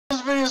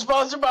this video is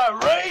sponsored by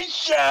Raid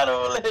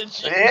Shadow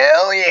Legends.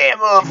 Hell yeah,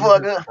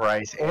 motherfucker!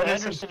 Christ,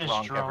 Anderson is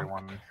drunk, drunk.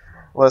 everyone.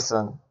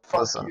 Listen.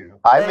 You.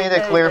 I made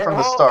it clear from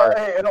the start.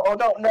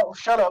 No,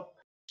 shut up.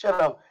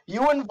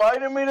 You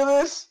invited me to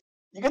this.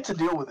 You get to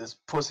deal with this,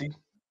 pussy.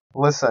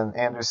 Listen,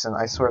 Anderson,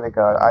 I swear to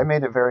God, I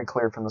made it very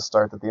clear from the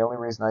start that the only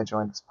reason I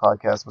joined this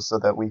podcast was so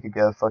that we could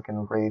get a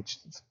fucking Raid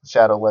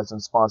Shadow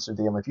Legends sponsored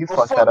deal. If you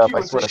fuck that up,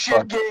 I swear to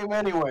fuck. It's a shit game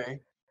anyway.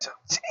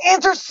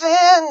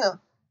 Anderson!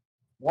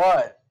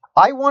 What?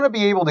 I want to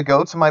be able to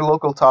go to my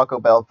local Taco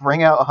Bell,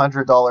 bring out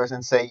 $100,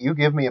 and say, you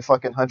give me a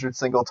fucking 100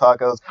 single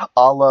tacos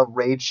a la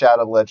Raid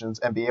Shadow Legends,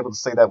 and be able to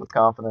say that with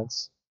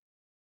confidence.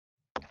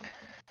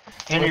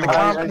 Anyway, Hold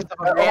on.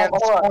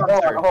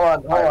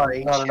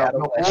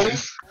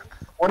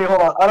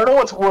 I don't know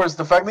what's worse,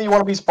 the fact that you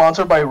want to be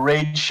sponsored by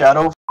Raid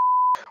Shadow,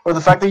 or the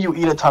fact that you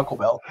eat at Taco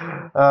Bell.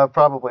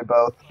 Probably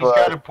both. He's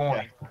got a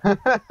point.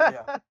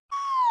 Yeah.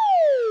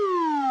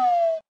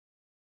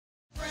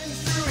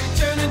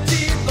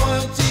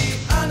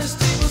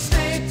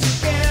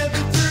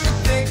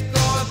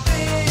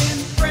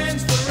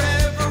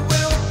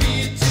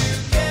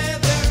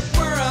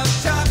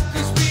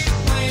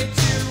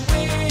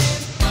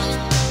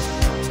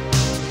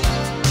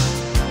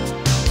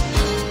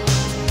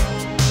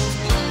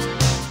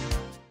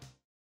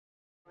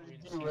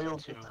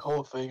 The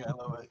whole thing, I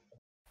love it.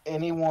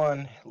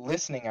 Anyone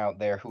listening out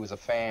there who is a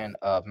fan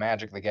of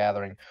Magic the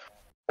Gathering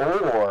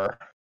or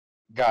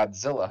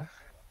Godzilla,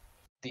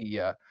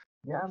 the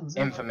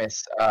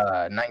infamous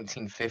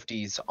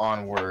 1950s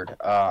onward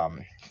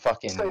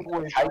fucking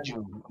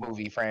kaiju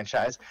movie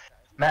franchise,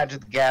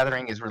 Magic the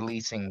Gathering is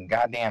releasing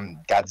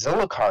goddamn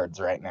Godzilla cards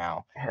right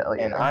now. Hell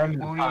yeah. And I'm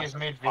Mooney has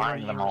made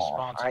very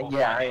irresponsible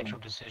financial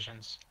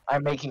decisions.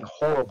 I'm making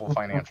horrible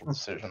financial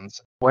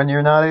decisions. When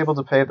you're not able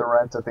to pay the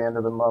rent at the end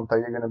of the month, are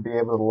you going to be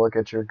able to look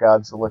at your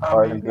Godzilla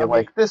card and be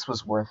like, this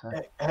was worth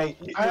it? Hey,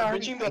 you're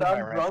bitching that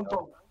I'm drunk,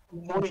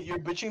 Mooney, you're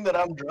bitching that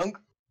I'm drunk,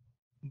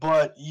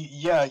 but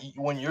yeah,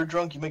 when you're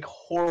drunk, you make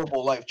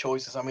horrible life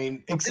choices. I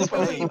mean, except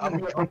for me, I'm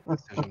drunk.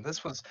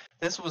 This was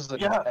a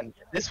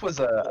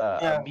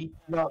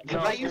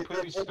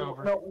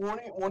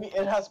Mooney,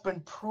 it has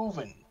been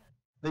proven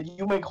that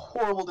you make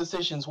horrible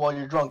decisions while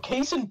you're drunk.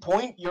 Case in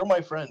point, you're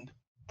my friend.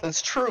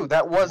 That's true.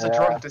 That was a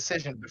drunk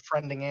decision.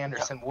 Befriending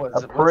Anderson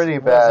was a pretty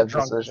bad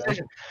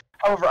decision.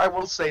 However, I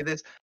will say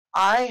this.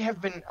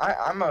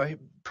 I'm a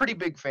pretty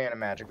big fan of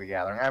Magic the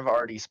Gathering. I've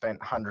already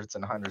spent hundreds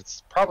and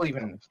hundreds, probably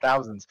even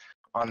thousands,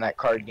 on that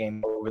card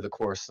game over the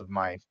course of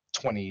my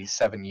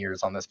 27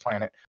 years on this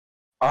planet.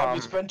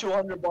 You spent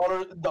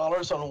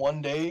 $200 on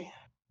one day?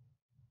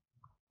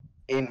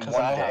 In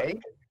one day?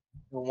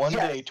 One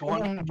day,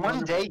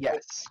 one day,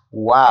 yes.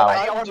 Wow.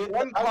 I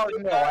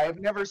have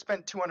never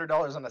spent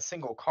 $200 on a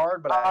single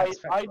card, but I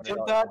did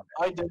that.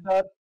 I did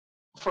that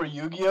for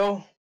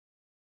Yu-Gi-Oh.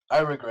 I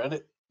regret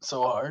it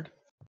so hard.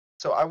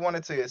 So I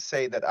wanted to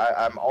say that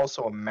I'm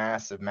also a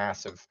massive,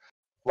 massive,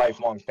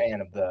 lifelong fan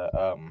of the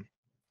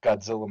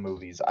Godzilla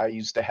movies. I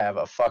used to have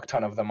a fuck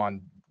ton of them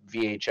on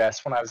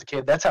VHS when I was a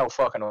kid. That's how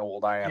fucking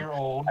old I am. You're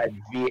old.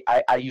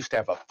 I used to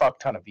have a fuck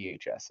ton of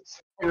VHSs.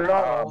 You're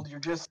not old.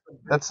 You're just.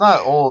 That's not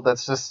old.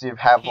 That's just you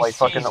have like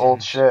fucking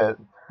old shit.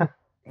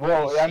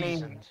 Well, I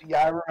mean,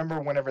 yeah, I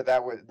remember whenever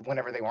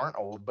they weren't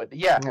old, but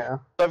yeah. So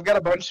I've got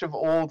a bunch of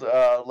old,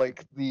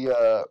 like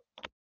the.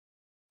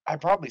 I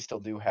probably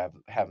still do have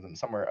them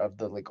somewhere of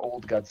the like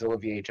old Godzilla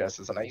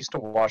VHSs, and I used to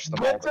watch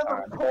them all the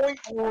time.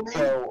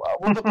 So,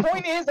 well, the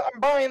point is, I'm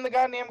buying the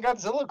goddamn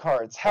Godzilla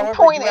cards.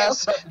 However, you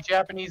asked about the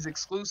Japanese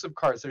exclusive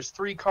cards. There's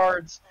 3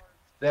 cards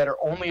that are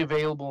only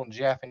available in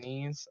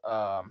Japanese.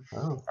 I've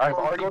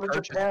already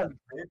purchased them.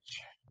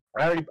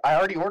 I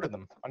already ordered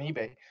them on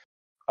eBay.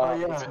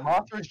 It's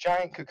Mothra's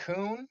Giant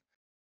Cocoon,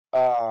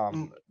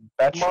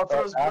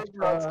 Mothra's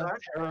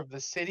Terror of the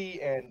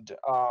City, and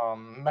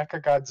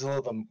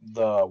Mechagodzilla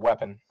the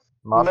weapon.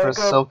 Mothra's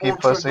Silky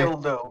Pussy.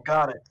 Dildo.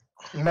 Got it.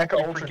 Mecha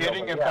Ultra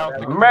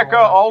Dildo. Mecha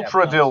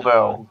Ultra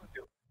Dildo.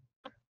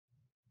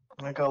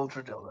 Mecha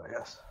Ultra Dildo,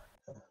 yes.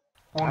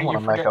 When you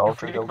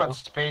forget about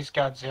Space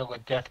Godzilla,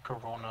 Death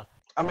Corona.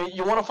 I mean,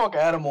 you want to fuck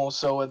animals,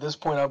 so at this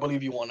point, I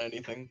believe you want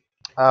anything.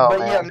 Oh, but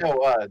man. yeah,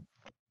 no,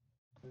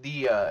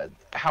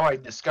 how I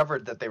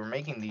discovered that they were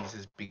making these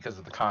is because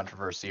of the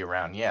controversy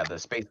around the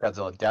Space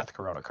Godzilla Death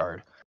Corona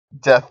card.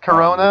 Death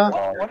Corona?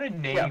 What a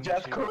name!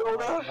 Death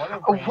Corona.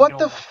 What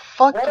the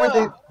fuck were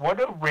they? What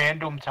a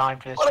random time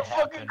for this to happen.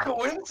 What a fucking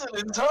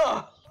coincidence,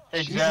 huh?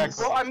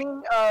 Exactly. Well, I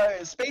mean,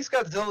 Space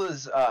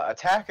Godzilla's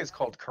attack is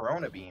called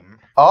Corona Beam.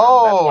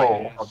 Oh. That's why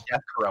it's called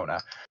Death Corona.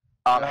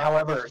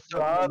 However,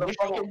 the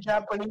fucking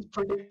Japanese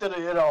predicted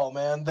it all,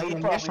 man. The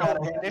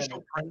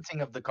initial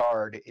printing of the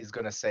card is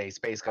going to say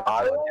Space Godzilla.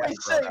 I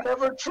always say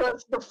never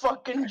trust the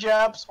fucking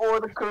Japs or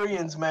the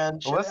Koreans,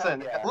 man.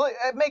 Listen,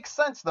 it makes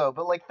sense though,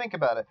 but like think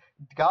about it.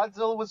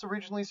 Godzilla was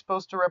originally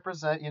supposed to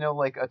represent,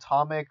 like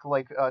atomic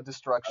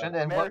destruction,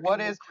 and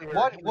what is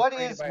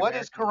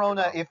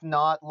Corona if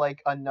not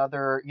like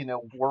another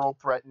world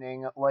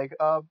threatening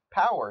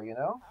power?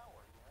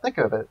 Think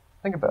of it.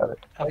 Think about it.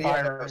 Oh,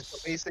 yeah, no, so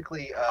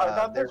basically, I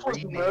thought they're this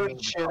was renaming nerd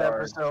the shit card.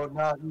 episode,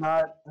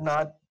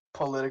 not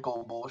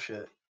political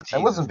bullshit. I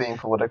wasn't being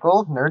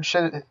political. Nerd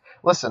shit.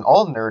 Listen,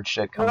 all nerd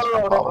shit comes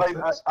from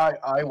politics.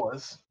 I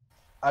was.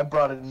 I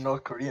brought in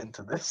North Korea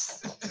into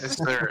this. Is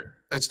there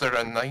a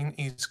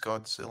 90s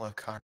Godzilla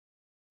card?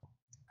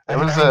 There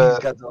was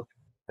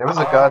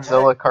a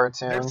Godzilla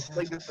cartoon. There's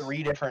like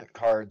 3 different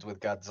cards with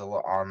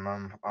Godzilla on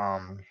them.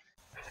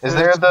 Is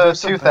there the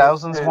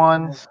 2000s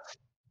one?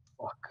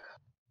 Fuck.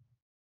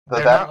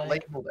 They're not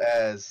labeled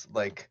as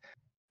like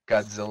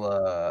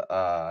Godzilla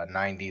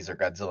 90s or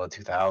Godzilla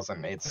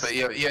 2000. It's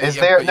is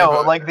there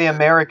like the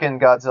American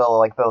Godzilla,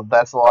 like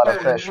that's a lot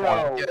of fish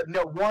one.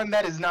 No, one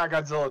that is not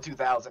Godzilla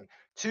 2000.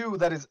 2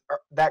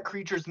 that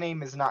creature's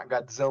name is not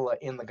Godzilla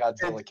in the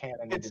Godzilla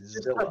canon. It's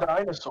just Zilla. A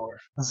dinosaur.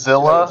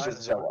 Zilla. No,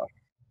 just Zilla.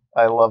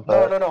 I love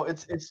that. No.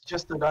 It's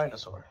just a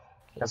dinosaur.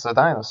 It's a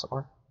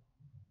dinosaur.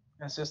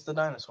 It's just a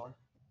dinosaur.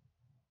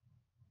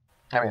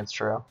 I mean, it's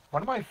true.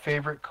 One of my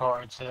favorite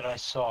cards that I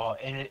saw,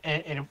 and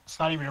it's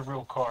not even a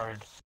real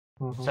card,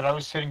 is that I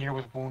was sitting here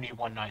with Wooney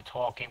one night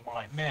talking. We're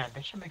like, man,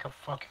 they should make a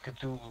fucking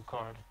Cthulhu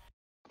card.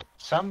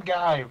 Some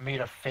guy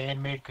made a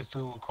fan-made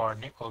Cthulhu card,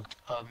 and it looked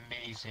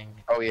amazing.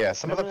 Oh yeah,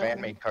 some of the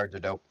fan-made cards are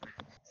dope.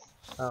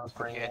 That was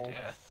pretty Is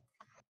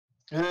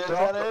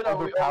that it? Are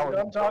we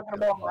done talking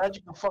about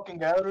Magic the fucking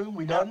Gathering?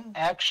 We done?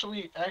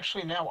 Actually,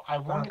 now I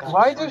wonder.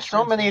 Why do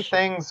so many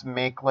things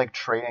make like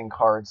trading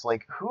cards?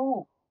 Like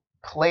who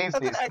plays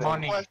these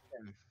things?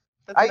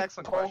 That's an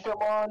excellent question.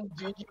 Pokemon,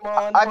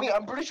 Digimon. I mean,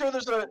 I'm pretty sure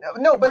there's a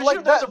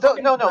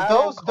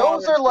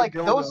those are like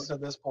those at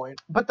this point.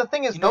 But the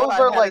thing is, those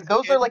are like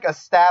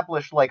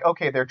established. Like,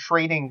 okay, they're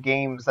trading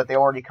games that they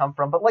already come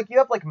from. But like, you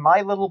have like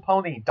My Little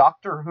Pony,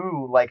 Doctor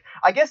Who. Like,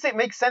 I guess it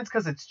makes sense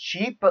because it's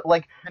cheap. But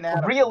like,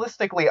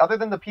 realistically, other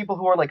than the people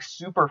who are like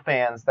super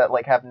fans that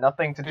like have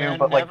nothing to do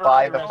but like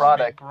buy the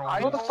product,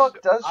 who the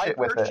fuck does shit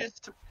with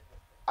it?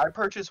 I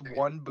purchased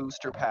 1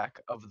 booster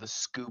pack of the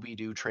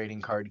Scooby-Doo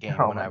trading card game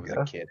when I was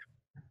a kid.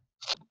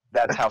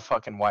 That's how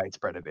fucking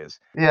widespread it is.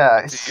 Yeah,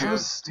 it's so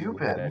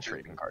stupid. Had a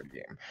trading card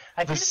game.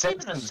 I think it's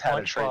even a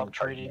SpongeBob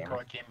trading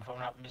card game, if I'm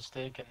not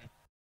mistaken.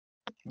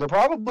 There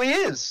probably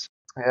is.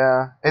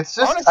 Yeah, it's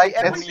just honestly,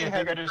 I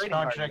think I just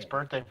got your next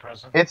birthday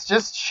present. It's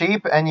just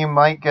cheap, and you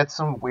might get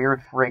some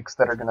weird freaks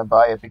that are gonna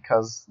buy it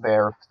because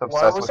they're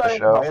obsessed with the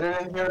show. Why was I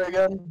invited in here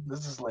again?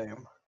 This is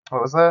lame.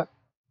 What was that?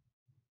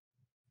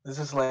 This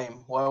is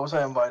lame. Why was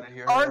I invited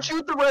here? Aren't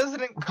you the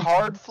resident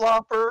card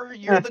flopper?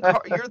 You're the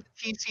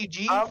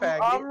TCG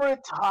faggot. I'm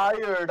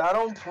retired. I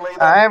don't play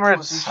that. I'm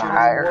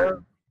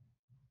retired.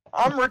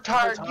 I'm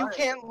retired. You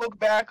can't look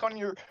back on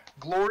your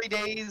glory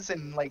days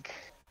and like.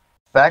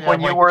 Back when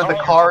you were the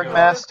card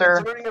master.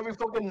 Considering every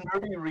fucking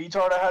nerdy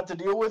retard I had to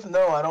deal with,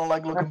 no, I don't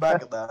like looking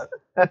back at that.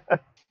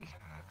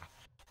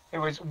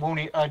 Anyways,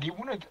 Wooney, do you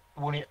want to,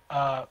 Wooney?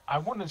 I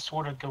want to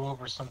sort of go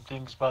over some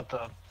things about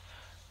the.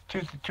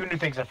 Two new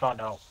things I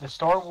found out. The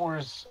Star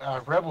Wars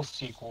Rebels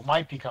sequel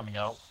might be coming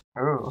out.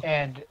 Ooh.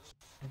 And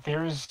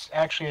there's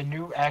actually a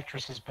new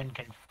actress has been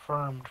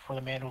confirmed for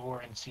The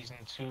Mandalorian Season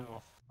 2.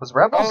 Was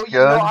Rebels good?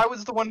 No, I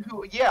was the one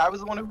who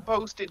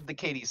posted the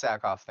Katie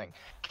Sackhoff thing.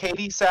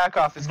 Katie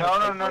Sackhoff is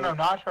No,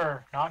 not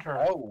her.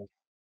 Oh.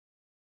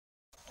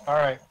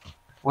 Alright.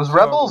 Was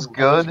Rebels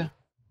good?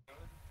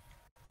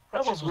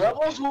 Rebels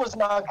was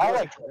not good. I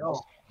liked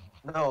Rebels.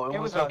 No, it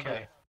was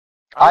okay.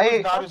 It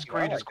was not as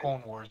great as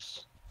Clone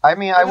Wars. I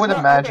mean, I would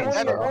imagine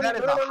so. That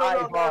is a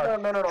high bar.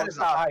 No. That is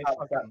a high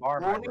fucking bar,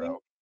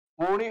 bro.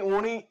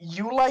 Wooney,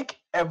 you like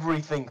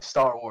everything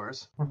Star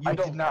Wars. I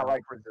did not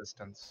like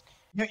Resistance.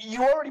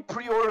 You already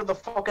pre-ordered the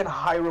fucking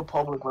High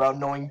Republic without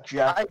knowing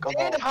jack.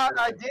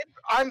 I did.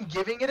 I'm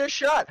giving it a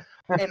shot,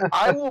 and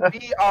I will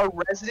be a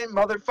resident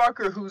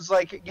motherfucker who's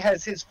like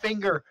has his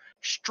finger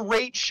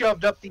straight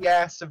shoved up the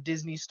ass of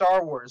Disney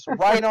Star Wars,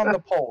 right on the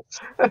pulse.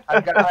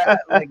 I've got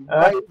right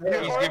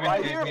there. He's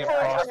giving Disney a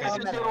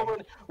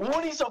prostate.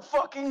 Woody's a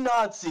fucking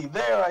Nazi.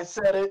 There, I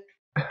said it.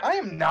 I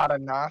am not a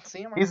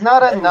Nazi. He's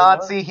not a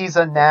Nazi, he's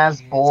a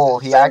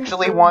Nazgul. He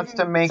actually wants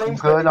to make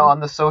good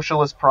on the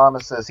socialist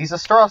promises. He's a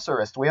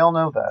Strasserist, we all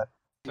know that.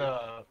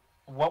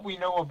 What we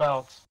know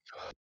about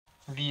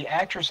the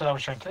actress that I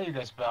was trying to tell you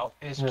guys about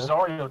is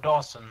Rosario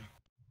Dawson.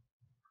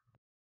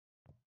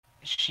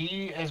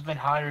 She has been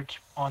hired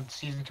on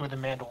Season 2 of The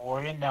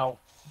Mandalorian. Now,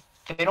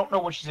 they don't know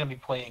what she's going to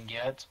be playing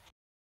yet.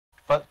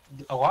 But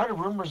a lot of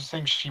rumors are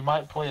saying she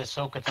might play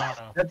Ahsoka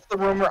Tano. That's the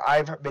rumor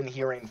I've been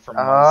hearing for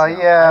months now.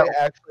 Yeah.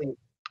 Actually,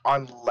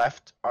 on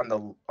leftist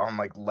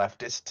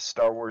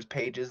Star Wars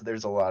pages,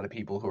 there's a lot of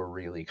people who are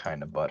really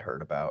kind of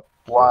butthurt about.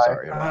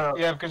 Why?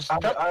 Yeah, because I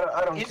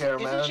don't care,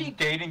 man. Isn't she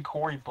dating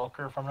Cory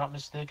Booker, if I'm not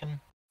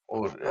mistaken?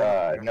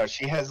 No,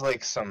 she has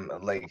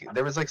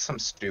there was some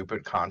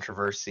stupid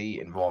controversy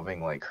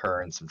involving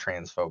her and some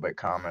transphobic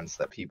comments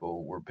that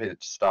people were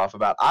pissed off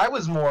about. I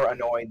was more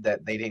annoyed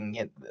that they didn't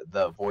get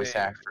the voice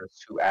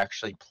actress who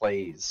actually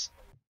plays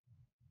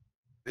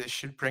They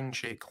should bring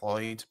Jake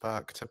Lloyd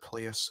back to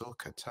play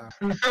Ahsoka Tano.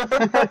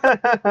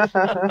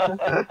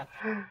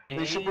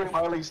 They should bring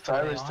Miley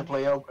Cyrus to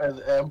play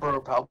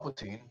Emperor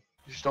Palpatine.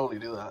 You should totally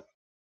do that.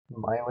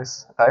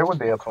 I would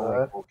be up for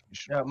that.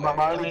 Yeah,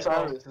 Miley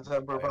Cyrus is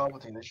Emperor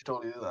Palpatine. They should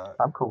totally do that.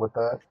 I'm cool with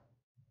that.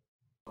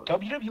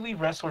 WWE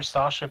wrestler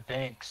Sasha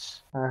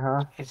Banks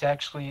is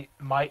actually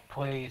might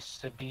play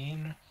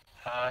Sabine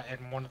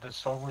in one of the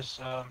Star Wars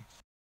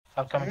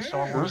upcoming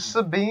Star Wars Who's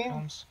Sabine?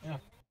 films.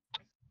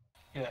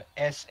 Yeah,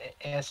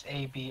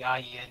 Sabine.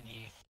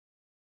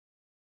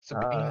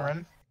 Sabine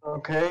Wren.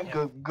 Okay,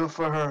 good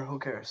for her. Who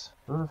cares?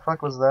 Who the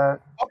fuck was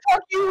that? Oh,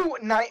 fuck you,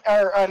 not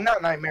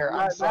Nightmare.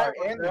 I'm sorry,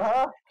 Anderson.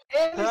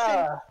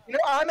 You know,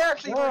 I'm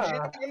actually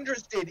legit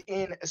interested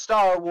in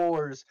Star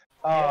Wars.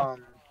 Why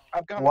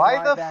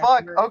the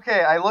fuck? Here.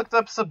 Okay, I looked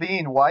up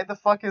Sabine. Why the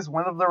fuck is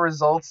one of the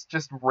results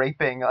just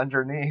raping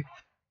underneath?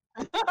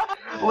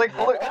 Like,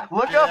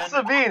 look up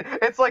Sabine.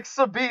 It's like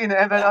Sabine,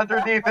 and then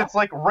underneath it's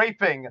like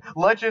raping.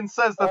 Legend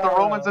says that the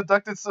Romans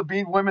abducted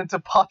Sabine women to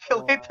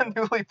populate the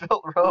newly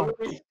built Rome.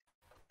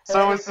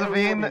 So is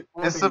Sabine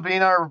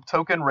our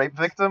token rape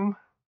victim?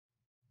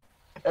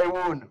 Hey,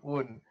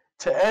 Woon.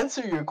 To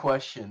answer your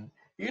question,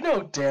 you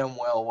know damn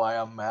well why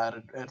I'm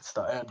mad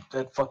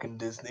at fucking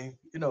Disney.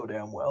 You know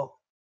damn well.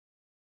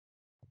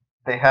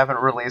 They haven't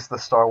released the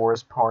Star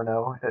Wars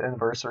porno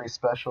anniversary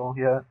special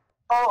yet.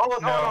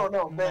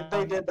 No.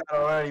 They did that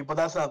already, but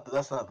that's not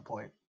the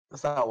point.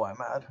 That's not why I'm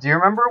mad. Do you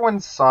remember when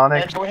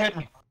Sonic? Go ahead. Do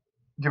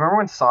you remember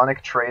when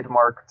Sonic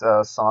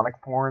trademarked Sonic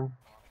porn?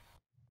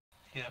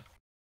 Yeah.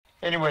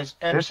 Anyways,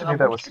 Anderson, I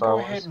want you to go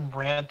ahead and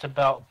rant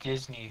about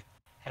Disney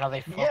and how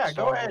they fucked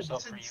Star Wars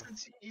up for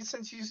you.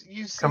 Since you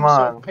seem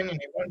so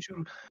opinionated,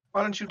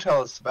 why don't you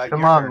tell us about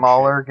Come on,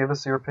 Mahler, give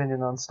us your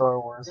opinion on Star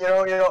Wars. You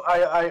know,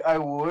 I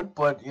would,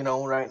 but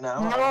right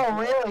now. No,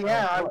 really,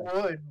 yeah, I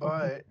would,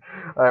 but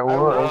I would.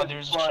 Oh,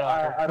 there's a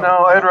shocker.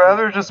 No, I'd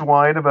rather just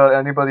whine about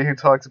anybody who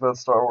talks about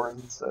Star Wars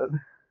instead.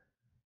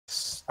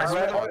 I'd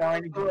rather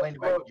whine and complain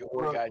about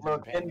your guys'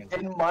 look,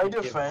 in my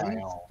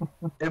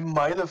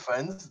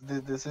defense,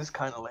 this is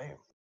kind of lame.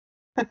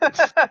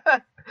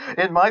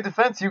 In my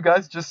defense, you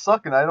guys just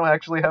suck, and I don't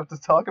actually have to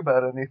talk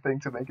about anything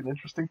to make an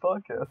interesting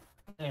podcast.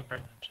 Yeah,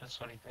 that's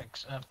what he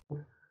thinks.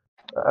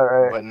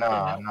 Alright. But no.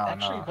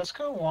 Actually, let's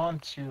go on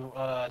to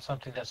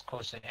something that's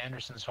close to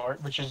Anderson's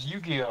heart, which is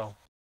Yu-Gi-Oh!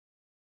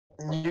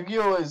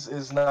 Yu-Gi-Oh!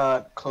 is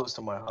not close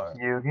to my heart.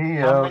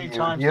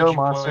 Yu-Gi-Oh!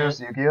 Monsters,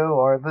 Yu-Gi-Oh!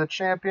 Are the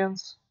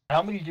champions.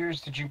 How many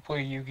years did you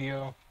play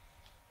Yu-Gi-Oh?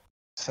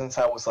 Since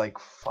I was like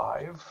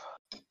 5.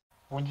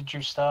 When did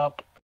you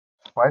stop?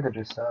 Why did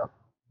you stop?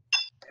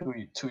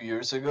 2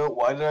 years ago.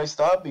 Why did I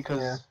stop?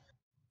 Because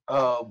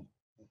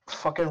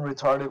fucking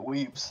retarded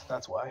weebs.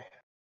 That's why.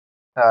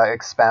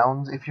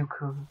 Expound if you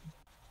could.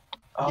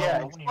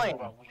 Yeah, explain.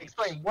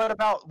 What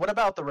about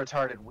the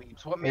retarded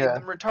weebs? What made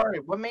them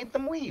retarded? What made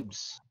them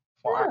weebs?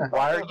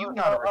 Why are you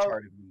not a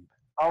retarded weeb?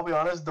 I'll be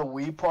honest, the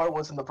weeb part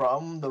wasn't the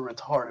problem, the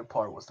retarded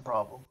part was the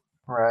problem.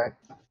 Right.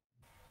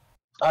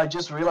 I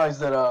just realized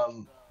that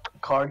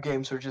card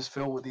games are just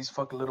filled with these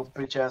fucking little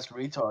bitch ass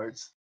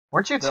retards.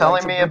 Weren't you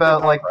telling me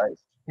about like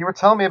you were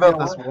telling me about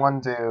this one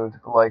dude,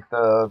 like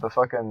the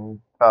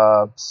fucking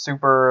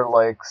super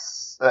like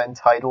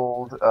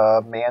entitled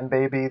man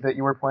baby that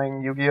you were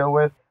playing Yu-Gi-Oh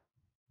with?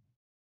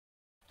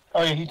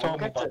 Oh yeah, he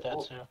told me about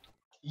that too.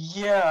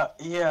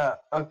 Yeah.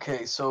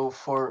 Okay, so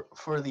for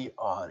the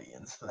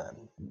audience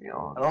then.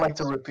 I don't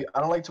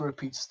like to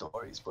repeat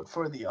stories, but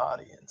for the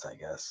audience, I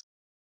guess.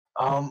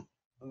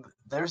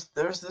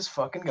 There's this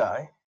fucking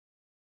guy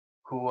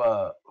who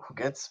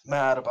gets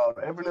mad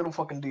about every little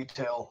fucking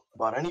detail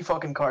about any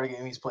fucking card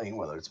game he's playing,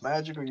 whether it's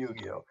Magic or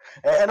Yu-Gi-Oh.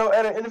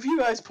 And if you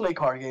guys play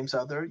card games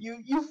out there,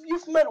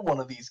 you've met one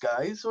of these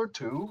guys, or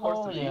 2,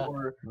 or 3,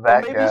 or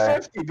maybe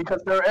 50,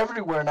 because they're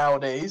everywhere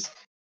nowadays.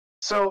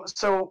 So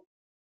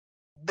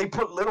they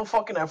put little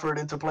fucking effort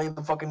into playing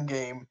the fucking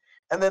game,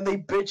 and then they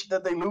bitch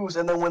that they lose,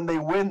 and then when they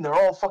win, they're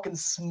all fucking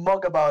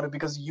smug about it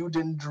because you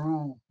didn't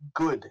drew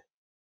good.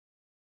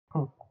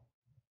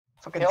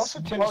 They also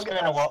tend to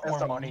spend a lot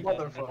more money than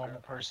the normal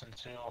person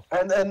too.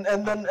 And then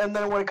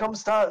when it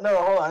comes time,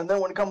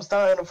 when it comes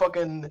time to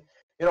fucking,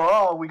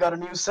 we got a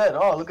new set.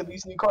 Oh, look at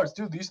these new cards,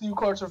 dude. These new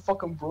cards are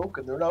fucking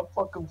broken. They're not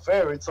fucking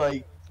fair. It's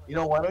like,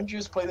 why don't you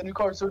just play the new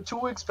cards? They're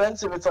too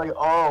expensive. It's like,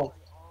 oh,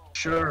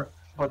 sure,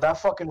 but that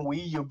fucking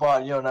Wii you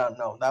bought,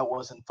 no, that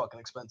wasn't fucking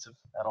expensive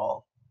at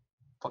all.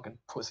 Fucking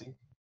pussy.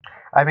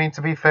 I mean,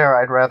 to be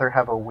fair, I'd rather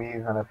have a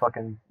Wii than a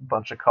fucking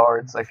bunch of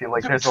cards. I feel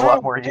like there's a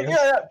lot more use.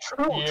 Yeah,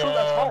 true,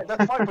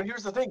 that's fine, but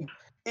here's the thing.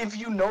 If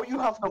you know you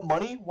have the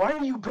money, why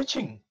are you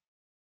bitching?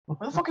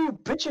 Why the fuck are you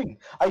bitching?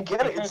 I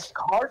get it, it's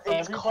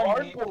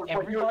cardboard.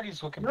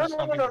 Everybody's looking for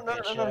something to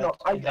bitch No,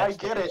 I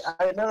get it.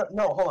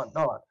 Hold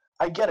on.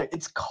 I get it,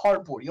 it's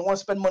cardboard. You don't want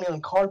to spend money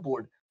on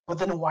cardboard, but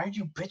then why are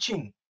you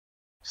bitching?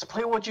 Just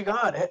play what you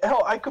got.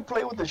 Hell, I could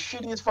play with the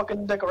shittiest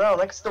fucking deck around.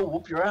 I could still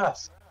whoop your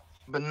ass.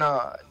 But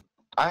no,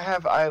 I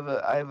have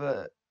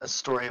a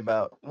story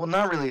about, well,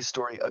 not really a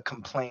story, a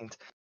complaint.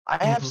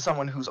 I have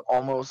someone who's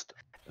almost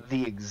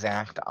the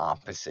exact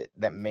opposite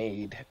that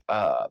made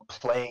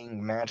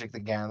playing Magic the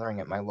Gathering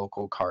at my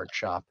local card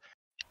shop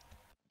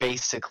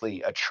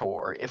basically a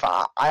chore. If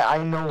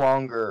I no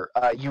longer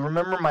you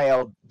remember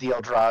the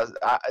Eldrazi,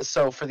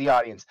 so for the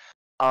audience,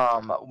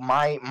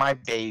 my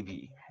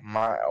baby,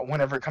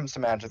 whenever it comes to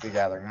Magic the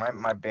Gathering,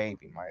 my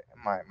baby,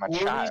 my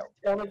child,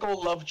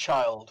 tentacle love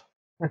child.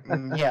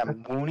 Yeah,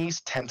 Mooney's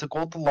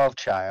tentacled love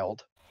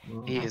child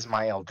is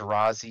my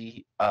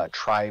Eldrazi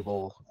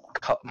tribal,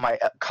 my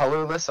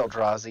colorless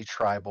Eldrazi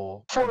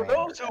tribal. For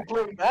those who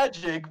play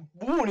Magic,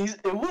 Mooney's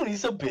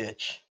a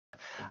bitch.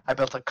 I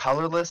built a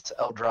colorless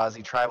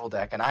Eldrazi tribal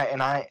deck, and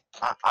I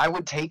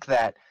would take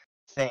that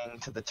thing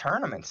to the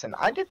tournaments, and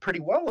I did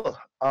pretty well.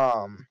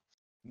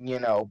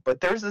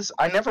 But there's this,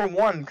 I never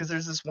won because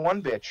there's this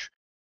one bitch,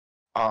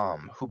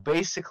 who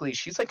basically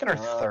she's like in her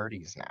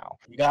 30s now,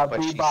 you got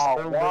but she's still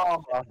living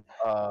off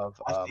of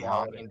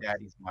mommy and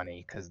daddy's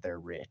money because they're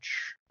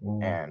rich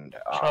and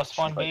trust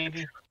fund like,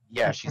 baby.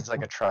 Yeah, she's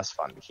like a trust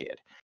fund kid,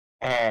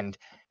 and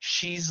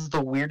she's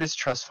the weirdest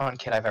trust fund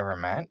kid I've ever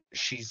met.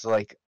 She's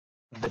like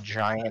the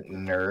giant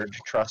nerd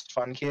trust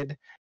fund kid.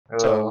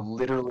 So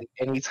literally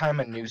anytime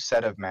a new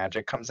set of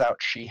Magic comes out,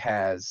 she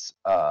has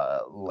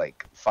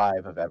like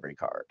 5 of every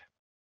card.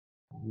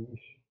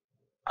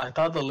 I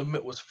thought the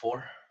limit was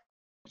 4.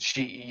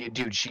 She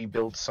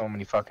builds so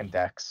many fucking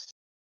decks.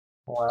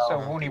 Wow. So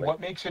Woony, what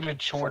makes it a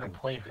chore to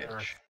play her?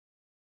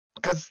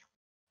 Because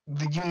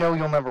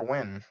you'll never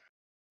win.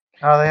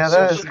 Oh yeah,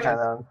 that is kind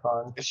of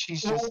unfun.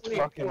 She's just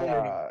fucking.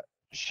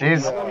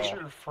 She's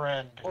your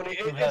friend.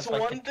 It's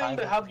one thing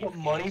to have the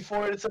money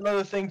for it. It's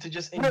another thing to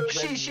just. No,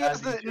 she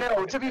has the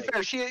no. To be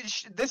fair, she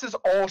this is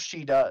all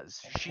she does.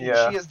 She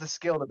has the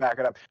skill to back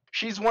it up.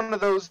 She's one of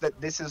those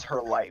that this is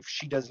her life.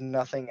 She does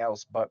nothing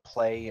else but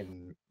play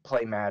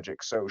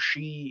Magic. So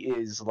she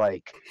is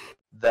like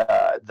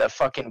the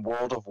fucking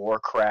World of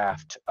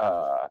Warcraft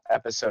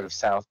episode of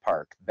South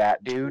Park.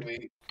 That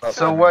dude.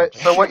 So what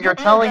you're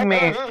telling me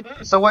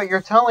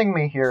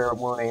here,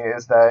 Woony,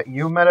 is that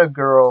you met a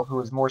girl who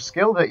is more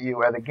skilled at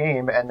you at a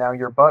game, and now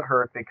you're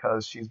butthurt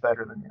because she's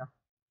better than you.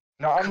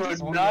 No, I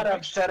could not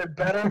have said it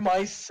better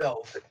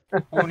myself.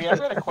 Woony, I've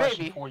got a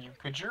question for you.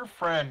 Could your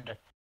friend,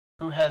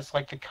 who has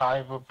like the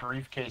Kaiba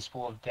briefcase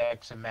full of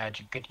decks and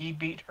Magic, could he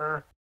beat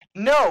her?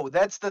 No,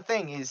 that's the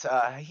thing. Is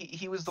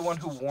he was the one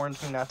who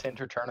warned me not to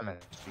enter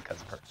tournaments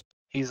because of her.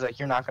 He's like,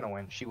 you're not gonna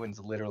win. She wins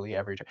literally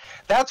every turn.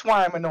 That's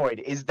why I'm annoyed.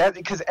 Is that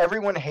because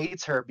everyone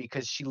hates her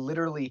because she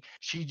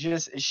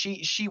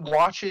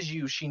watches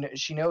you. She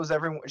knows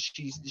everyone.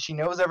 She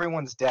knows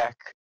everyone's deck,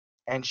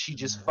 and she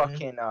just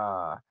fucking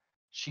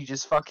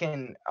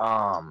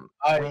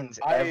wins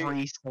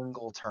every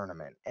single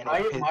tournament. And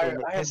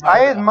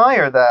I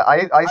admire that.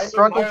 I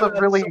struggle to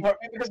really.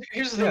 Because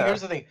here's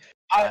the thing.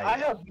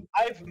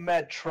 I've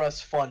met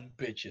trust fund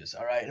bitches.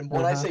 All right, and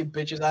when I say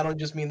bitches, I don't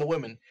just mean the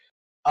women.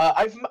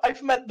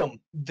 I've met them.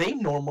 They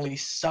normally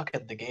suck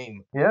at the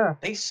game. Yeah.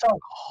 They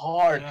suck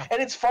hard,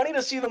 and it's funny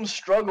to see them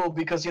struggle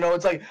because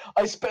it's like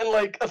I spent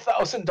like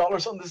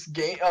 $1,000 on this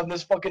game, on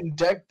this fucking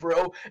deck,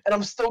 bro, and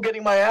I'm still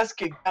getting my ass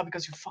kicked out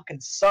because you fucking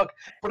suck.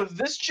 But if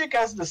this chick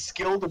has the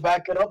skill to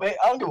back it up, hey,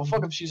 I don't give a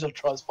fuck if she's a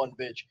trust fund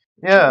bitch.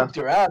 Yeah.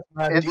 Your ass,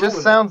 man, it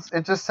just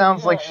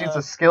sounds like she's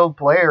a skilled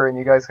player, and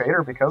you guys hate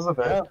her because of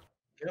it.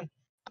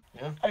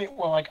 Yeah. I mean,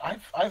 well, like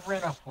I've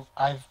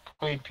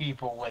played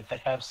people that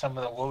have some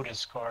of the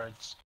Lotus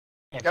cards.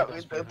 Yeah,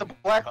 the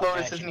Black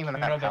Lotus isn't even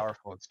that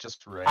powerful. It's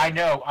just rare. I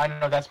know.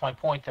 That's my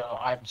point, though.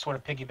 I'm sort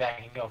of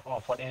piggybacking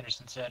off what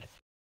Anderson said.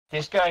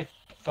 This guy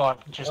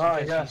thought just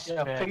because he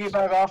spent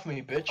piggyback off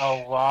me, bitch.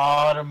 A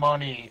lot of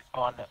money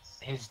on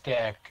his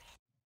deck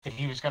that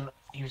he was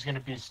gonna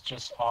be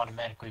just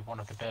automatically one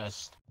of the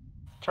best.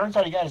 Turns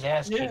out he got his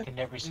ass kicked in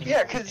every single.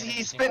 Yeah, because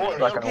he spent.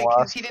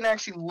 Because he didn't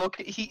actually look.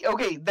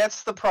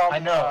 That's the problem. I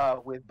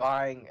know. With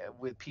buying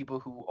with people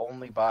who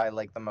only buy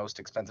like the most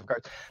expensive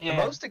cards. Yeah.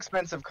 The most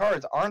expensive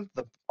cards aren't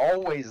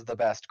always the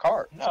best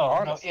cards.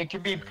 No, it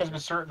could be because of a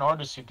certain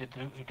artist who did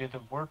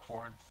the work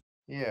for it.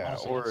 Yeah,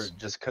 honestly, or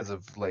just because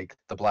of like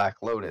the Black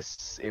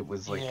Lotus, it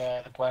was like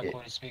the Black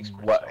Lotus speaks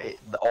for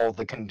all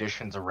the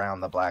conditions around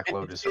the Black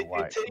Lotus are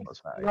why it's the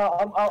most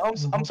valuable. No,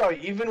 I'm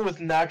sorry. Even with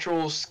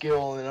natural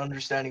skill and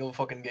understanding of a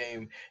fucking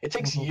game, it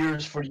takes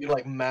years for you to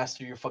like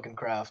master your fucking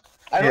craft.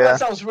 I know that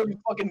sounds really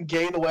fucking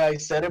gay the way I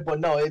said it, but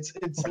no, it's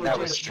legit. That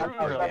was true.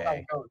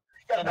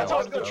 That's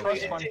how the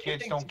trust fund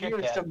kids don't get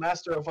that. To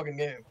master a fucking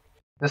game.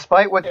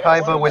 Despite what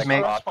Kaiba would make.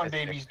 Trust fund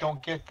babies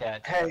don't get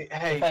that. Hey,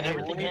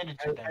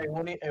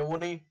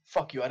 Winnie,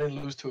 fuck you. I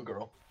didn't lose to a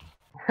girl.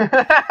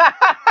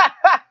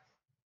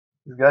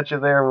 He's got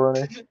you there,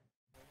 Winnie.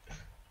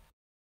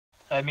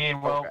 I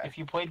mean, well, if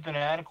you played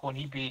Fanatical and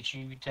he beats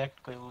you, you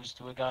technically lose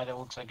to a guy that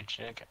looks like a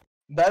chick.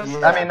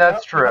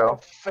 That's true. A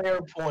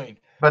fair point.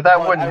 But that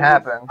wouldn't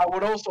happen. I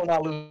would also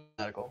not lose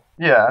Fanatical.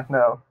 Yeah,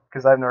 no,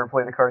 because I've never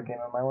played a card game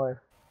in my life.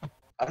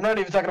 I'm not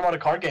even talking about a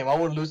card game. I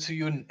wouldn't lose to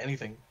you in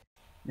anything.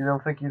 You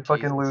don't think you'd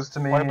fucking lose to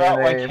me What about,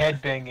 in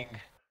like, headbanging?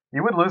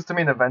 You would lose to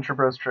me in a Venture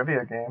Bros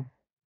trivia game.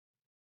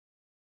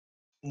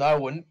 No, I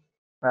wouldn't.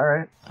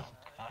 Alright. Oh,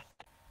 God.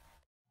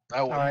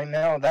 I would. All right,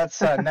 now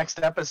that's next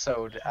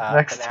episode.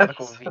 Next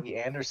Fanatical episode. v.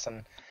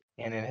 Anderson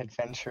in an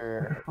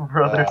adventure.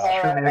 Brothers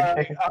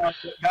trivia game.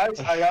 Guys,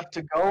 I have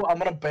to go. I'm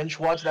gonna bench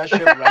watch that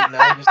shit right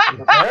now. Just to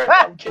prepare.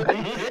 I'm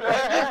kidding.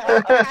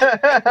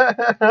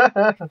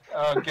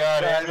 Oh god,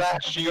 Guys, I Anderson's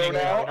have to cheating go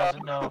now. He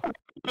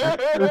now.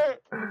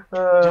 doesn't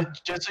know.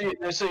 Just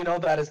so you know,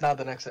 that is not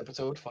the next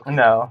episode. Fuck you.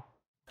 No.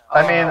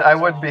 I mean, I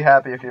would be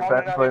happy if you How am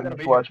I not even gonna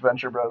be watch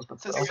Venture Bros, but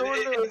It's still. sort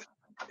of-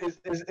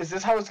 Is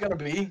this how it's gonna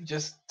be?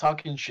 Just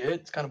talking shit?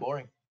 It's kind of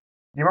boring.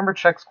 Do you remember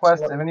Chex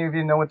Quest? So- Do any of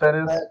you know what that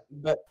is?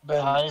 Ben,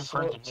 I've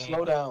slow, heard the name.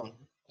 slow down.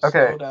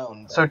 Okay, Slow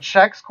down. So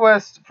Chex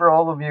Quest, for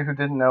all of you who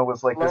didn't know,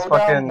 was like slow this down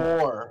fucking.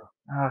 more.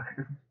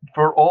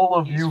 For all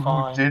of He's you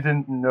fine. who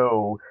didn't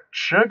know,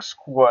 Chex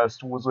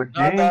Quest was a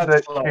game that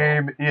that slow.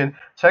 came in.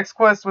 Chex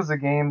Quest was a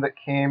game that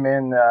came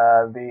in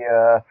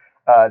the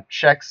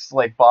Chex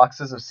like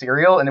boxes of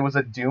cereal, and it was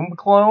a Doom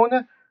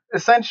clone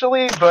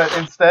essentially. But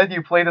instead,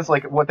 you played as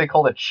like what they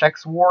called a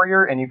Chex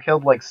warrior, and you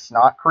killed like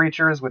snot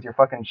creatures with your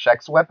fucking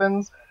Chex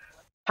weapons.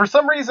 For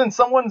some reason,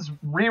 someone's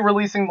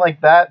re-releasing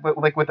like that, but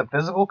like with a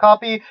physical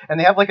copy, and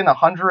they have like an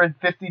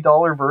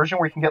 $150 version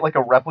where you can get like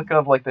a replica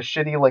of like the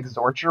shitty like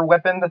Zorcher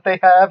weapon that they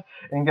have,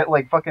 and get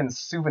like fucking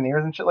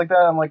souvenirs and shit like that.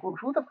 I'm like,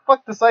 who the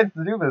fuck decides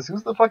to do this?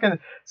 Who's the fucking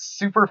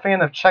super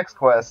fan of Chex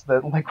Quest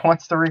that like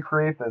wants to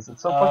recreate this?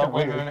 It's so fucking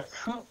Wait a weird. minute.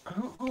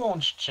 Who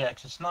owns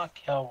Chex? It's not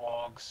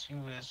Kellogg's. Who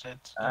is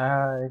it?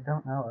 I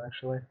don't know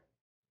actually.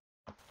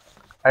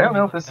 I don't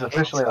know if this is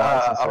officially It's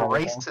licensed a or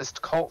anything.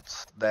 racist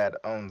cult that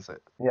owns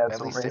it. Yeah, it's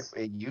At a least race.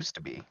 it used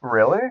to be.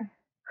 Really?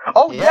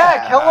 Oh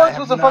yeah, I Kellogg's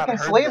have was a not fucking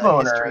heard slave the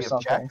owner history or of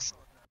something. Chex.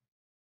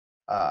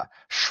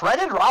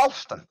 Shredded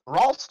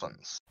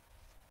Ralstons.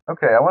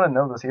 Okay, I want to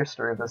know the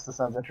history of this. This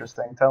sounds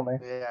interesting. Tell me.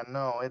 Yeah,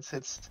 no,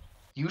 it's.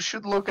 You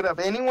should look it up.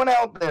 Anyone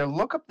out there,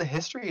 look up the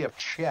history of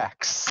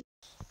Chex.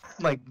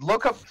 Like,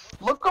 look up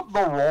the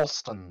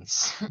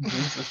Ralstons.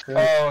 Jesus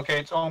Christ. Oh, okay.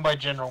 It's owned by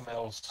General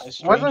Mills.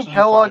 Wasn't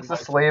Kellogg's a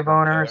slave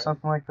owner or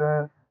something like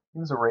that? He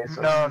was a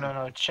racist.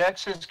 No.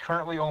 Chex is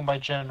currently owned by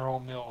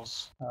General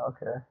Mills. Oh,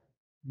 okay.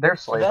 They're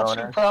So slave that's who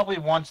owners. probably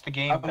wants the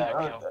game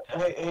back.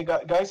 Hey,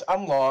 guys,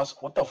 I'm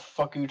lost. What the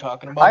fuck are you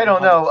talking about? I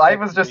don't know. I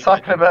was just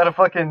talking about. about a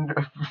fucking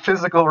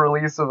physical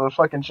release of a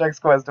fucking Chex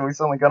Quest, and we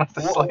suddenly got off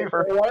the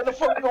slavery. Why the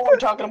fuck are we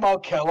talking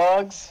about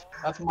Kellogg's?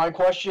 That's my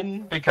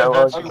question. Because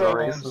Kellogg's that's is who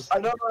a owns.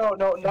 racist.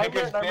 No.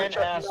 Because Ben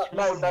asked who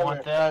would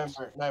want that.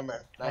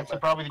 Nightmare. That's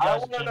probably the I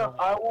guys at wanna General know.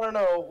 I wanna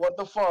know what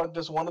the fuck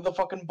does one of the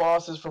fucking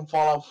bosses from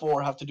Fallout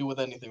 4 have to do with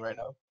anything right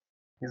now?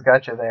 He's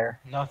got you there.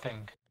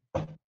 Nothing.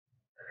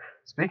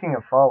 Speaking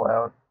of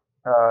Fallout,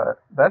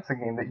 that's a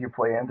game that you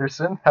play,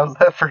 Anderson. How's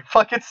that for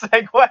fucking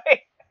segue?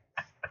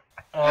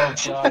 Oh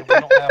god, we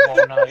don't have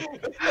all night.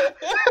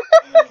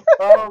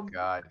 Oh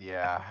god,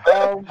 yeah.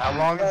 How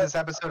long has this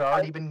episode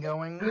already been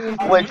going?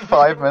 Like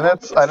 5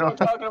 minutes? I don't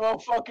know. Talking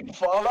about fucking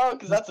Fallout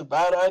because that's a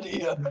bad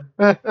idea.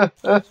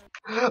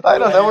 I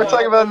don't know. We're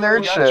talking about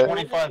nerd We got shit.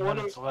 25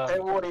 minutes left. Hey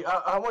Woody,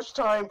 how much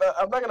time?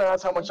 I'm not gonna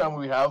ask how much time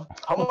we have.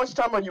 How much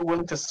time are you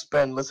willing to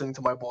spend listening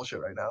to my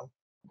bullshit right now?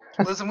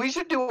 Listen, we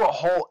should do a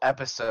whole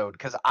episode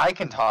because I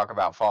can talk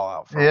about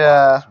Fallout for a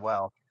Yeah. while as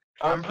well.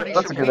 I'm pretty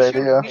That's sure a good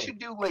idea. we should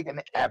do like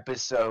an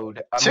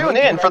episode. Tune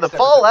maybe in for the next episode.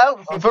 Fallout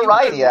If you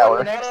Variety guys want,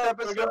 Hour. Next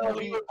episode will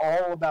be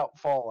all about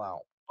Fallout.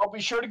 I'll be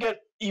sure to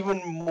get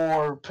even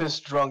more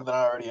pissed drunk than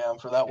I already am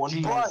for that one.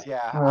 Jesus, But yeah,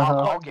 Uh-huh.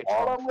 I'll get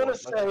all drunk I'm for gonna it.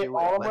 Let's say- do it.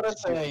 all I'm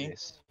Let's gonna do say-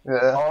 this.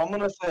 Yeah. all I'm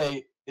gonna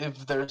say,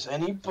 if there's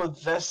any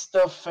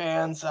Bethesda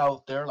fans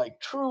out there, like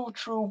true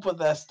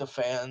Bethesda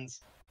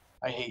fans,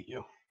 I hate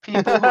you.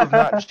 People who have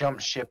not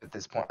jumped ship at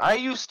this point. I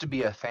used to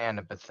be a fan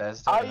of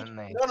Bethesda, and then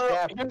they no,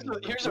 stabbed here's me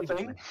here's the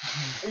thing. repeatedly.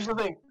 Here's the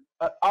thing.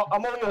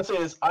 I'm only gonna say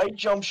this. I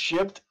jumped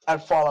shipped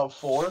at Fallout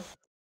 4,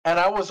 and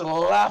I was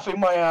laughing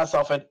my ass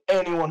off at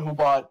anyone who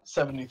bought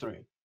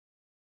 73.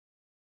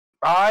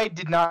 I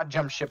did not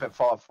jump ship at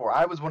Fallout 4.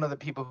 I was one of the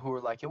people who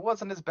were like, it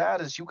wasn't as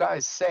bad as you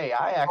guys say.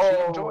 I actually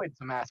Oh. enjoyed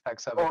some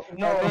aspects of it. Oh,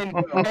 no,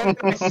 And then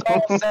I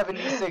saw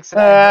 76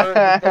 and I heard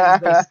the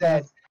things they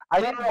said. I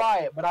didn't buy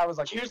it, but I was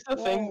like, Here's the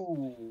thing.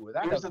 "Ooh,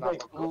 that Here's does the not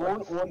thing.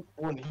 look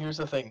good." Here's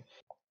the thing.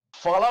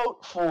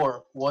 Fallout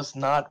 4 was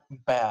not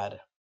bad.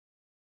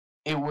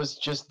 It was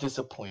just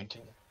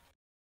disappointing.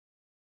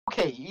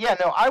 Okay, yeah,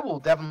 no, I will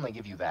definitely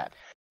give you that.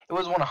 It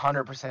was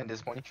 100%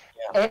 disappointing.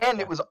 Yeah. And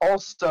it was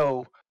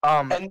also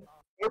And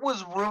it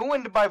was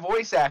ruined by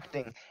voice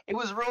acting. It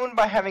was ruined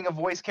by having a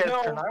voice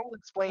character, and I will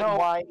explain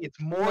why. It's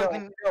more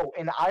than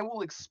and I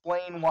will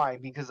explain why,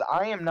 because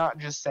I am not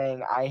just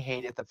saying I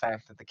hated the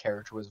fact that the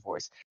character was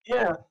voiced.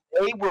 yeah,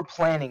 They were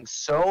planning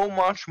so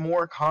much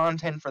more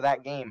content for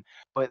that game,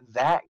 but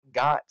that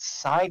got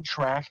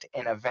sidetracked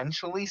and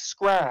eventually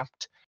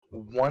scrapped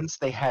once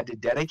they had to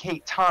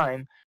dedicate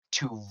time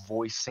to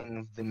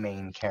voicing the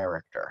main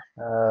character.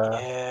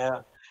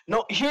 yeah.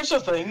 No, here's the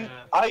thing.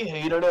 I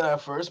hated it at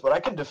first, but I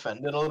can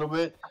defend it a little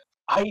bit.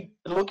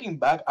 Looking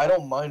back, I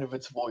don't mind if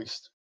it's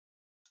voiced.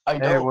 I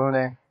don't.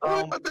 Wooney.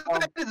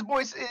 His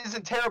voice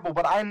isn't terrible,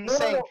 but I'm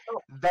saying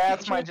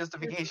that's my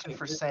justification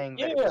for saying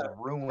that it was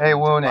ruined. Hey,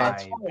 Wooney.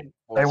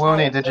 Hey,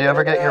 Wooney, did you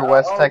ever get your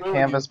West Tech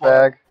canvas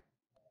bag?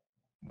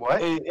 What?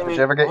 Did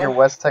you ever get your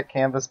West Tech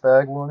canvas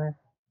bag, Wooney?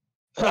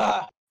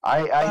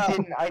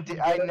 I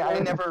didn't. I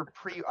never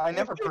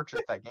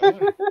purchased that game.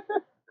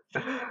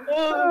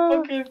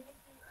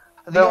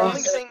 The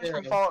only thing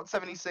from Fallout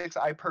 76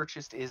 I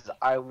purchased is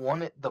I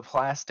wanted the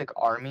plastic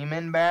Army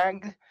Men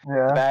bag.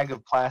 Yeah. The bag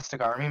of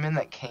plastic Army Men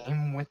that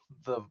came with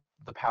the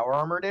Power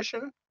Armor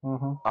edition.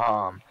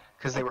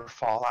 Because they were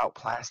Fallout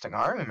plastic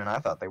Army Men. I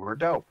thought they were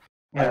dope.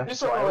 Yeah.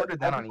 So I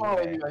ordered that on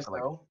eBay.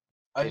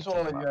 I just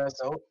want to let you guys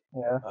know.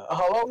 Yeah.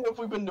 How long have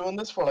we been doing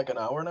this for? Like an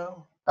hour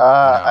now? No.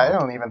 I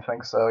don't even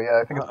think so. Yeah,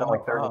 I think it's been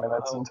like 30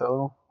 minutes in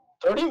total.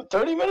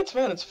 30 minutes,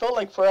 man. It's felt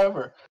like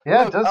forever.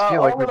 Yeah, Look, it does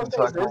feel like we've all been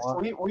talking a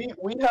lot.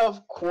 we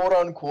have quote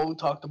unquote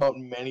talked about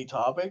many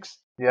topics.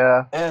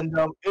 Yeah. And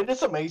it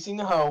is amazing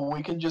how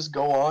we can just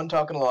go on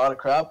talking a lot of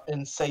crap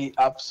and say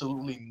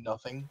absolutely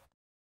nothing.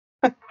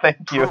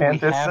 Thank you,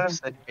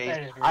 Anderson.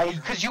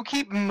 Because you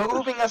keep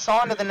moving us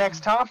on to the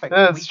next topic.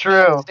 That's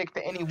true. Can't stick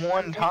to any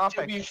one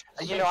topic.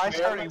 I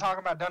started talking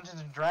about Dungeons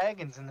and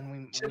Dragons, and then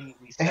we segued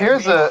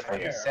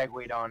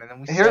on, and then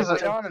we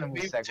segued on, and then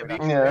we segued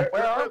on. Yeah.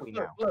 Where are we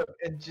now? Look,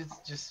 and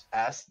just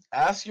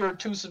ask your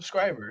 2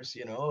 subscribers.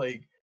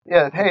 Like.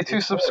 Yeah. Hey,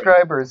 2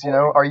 subscribers.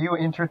 Are you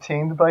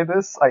entertained by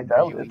this? I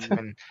doubt it.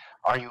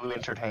 Are you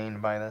entertained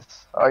by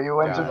this? Are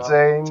you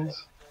entertained?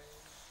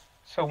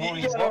 So,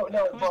 who's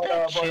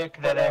that chick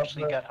that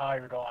actually got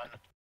hired on?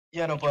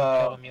 Yeah, no,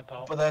 but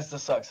that's the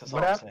sucks. That's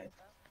all I'm saying.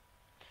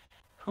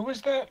 Who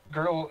was that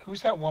girl?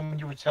 Who's that woman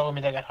you were telling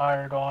me that got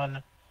hired on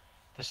in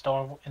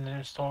the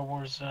new Star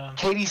Wars?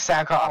 Katie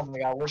Sackhoff. Oh my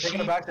God, we're taking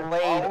it back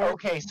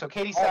to so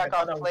Katie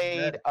Sackhoff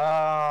played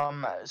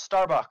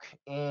Starbuck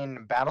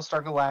in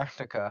Battlestar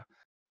Galactica,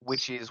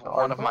 which is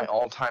one of my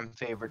all-time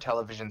favorite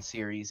television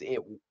series. It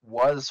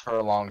was for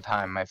a long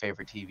time my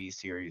favorite TV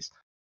series.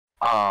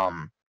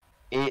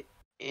 It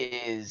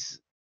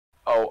is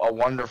a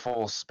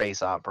wonderful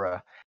space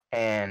opera,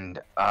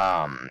 and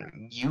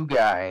you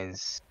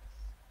guys.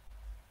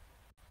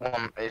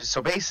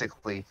 So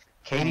basically,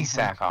 Katie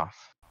Sackhoff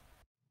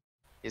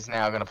is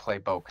now gonna play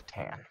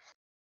Bo-Katan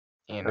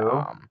in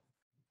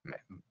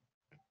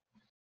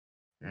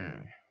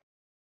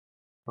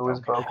Who is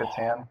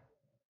Bo-Katan?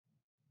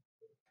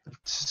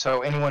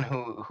 So anyone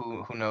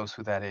who knows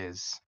who that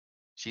is.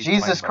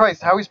 Jesus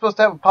Christ, how are we supposed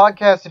to have a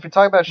podcast if you're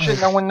talking about shit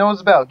no one knows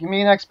about? Give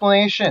me an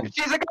explanation.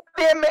 She's a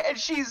goddamn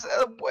she's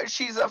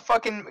a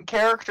fucking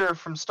character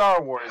from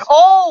Star Wars.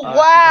 Oh,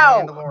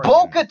 wow!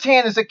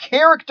 Bo-Katan is a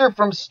character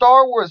from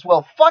Star Wars.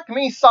 Well, fuck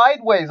me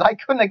sideways. I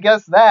couldn't have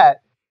guessed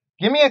that.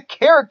 Give me a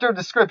character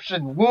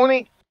description,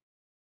 Wooney.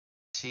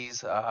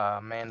 She's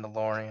a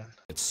Mandalorian.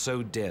 It's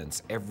so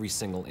dense. Every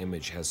single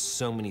image has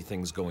so many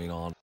things going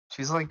on.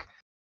 She's like...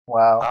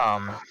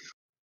 Wow.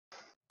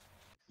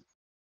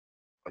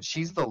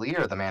 She's the leader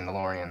of the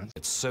Mandalorians.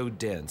 It's so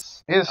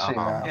dense. Is she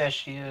now? Yeah,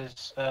 she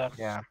is.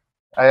 Yeah.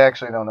 I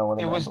actually don't know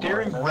what it was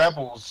during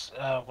Rebels.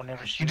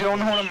 Whenever she. You don't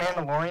know what a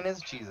Mandalorian is?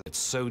 Jesus. It's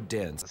so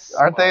dense.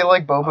 Aren't they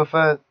like Boba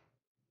Fett?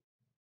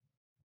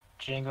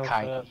 Jango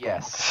Fett.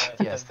 Yes.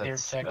 Yes.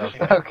 That's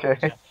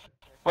okay.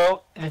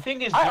 Well, the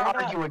thing is, I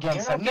argue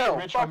against that. No,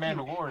 original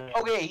Mandalorian.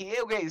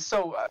 Okay.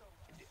 So,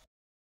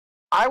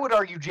 I would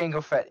argue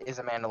Jango Fett is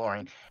a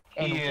Mandalorian.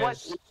 And what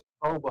is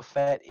Boba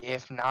Fett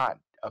if not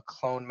a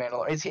clone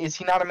Mandalorian? Is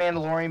he not a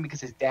Mandalorian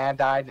because his dad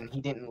died and he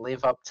didn't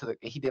live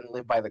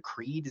by the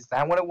creed? Is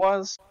that what it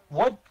was?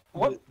 What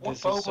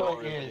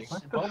Boba is?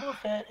 Boba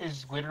Fett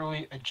is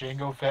literally a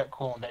Jango Fett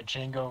clone that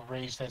Jango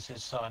raised as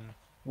his son.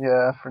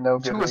 Yeah, for no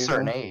good reason. To a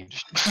certain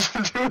age.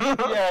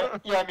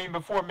 yeah. I mean,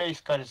 before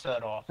Mace cut his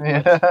head off.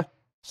 Yeah.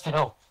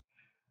 Still.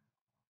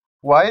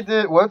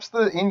 What's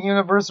the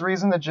in-universe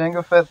reason that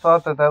Jango Fett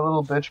thought that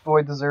little bitch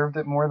boy deserved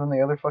it more than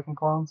the other fucking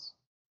clones?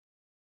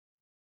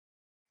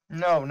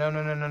 No.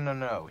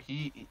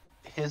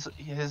 His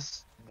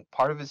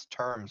part of his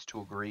terms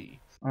to agree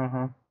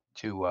to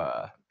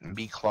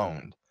be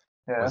cloned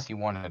was he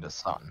wanted a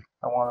son.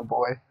 I want a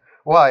boy.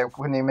 Why?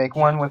 Wouldn't he make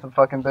one with a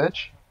fucking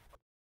bitch?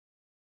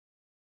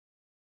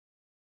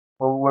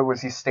 Well, what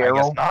was he,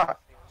 sterile? I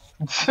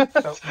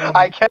guess not.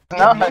 I guess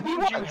not. Who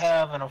would you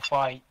have in a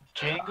fight,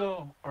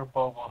 Jango or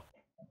Boba?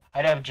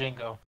 I'd have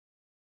Jango.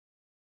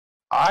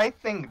 I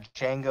think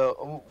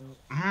Jango.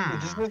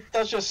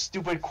 That's just a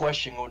stupid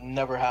question. It would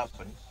never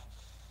happen.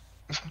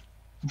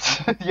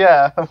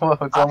 Yeah, well,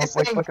 it's almost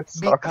like fucking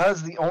Star Wars.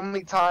 Because the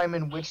only time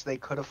in which they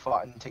could have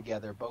fought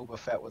together, Boba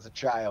Fett was a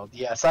child.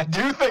 Yes, I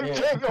do think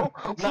Jango.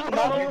 Not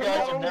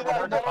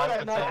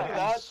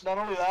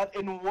only that,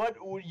 in what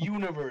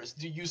universe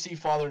do you see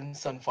father and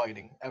son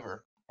fighting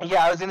ever?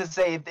 Yeah, I was gonna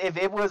say if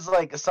it was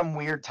like some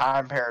weird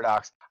time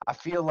paradox, I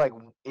feel like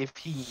if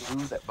he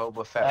knew that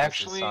Boba Fett was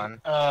his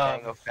son,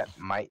 Jango Fett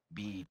might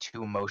be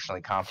too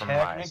emotionally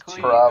compromised.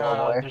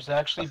 Probably. There's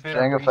actually been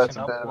Jango a Fett's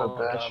recent a bit of a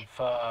bitch.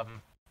 of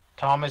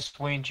Thomas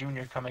Wayne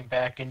Jr. coming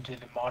back into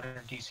the modern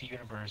DC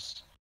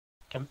universe.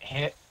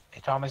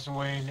 Thomas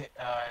Wayne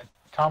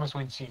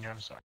Sr. I'm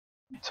sorry.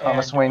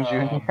 Thomas Wayne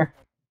Jr.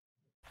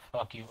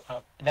 Fuck you.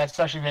 That's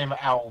actually the name of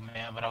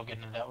Owlman, but I'll get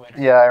into that later.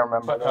 Yeah, I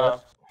remember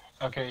that.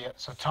 Okay, yeah.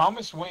 So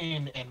Thomas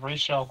Wayne and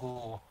Ra's al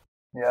Ghul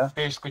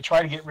basically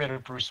try to get rid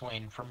of Bruce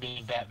Wayne from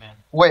being Batman.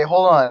 Wait,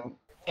 hold on.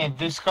 And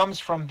this comes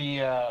from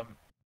the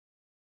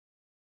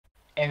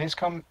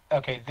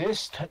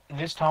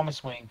this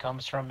Thomas Wayne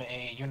comes from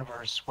a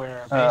universe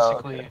where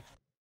basically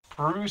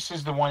Bruce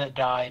is the one that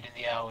died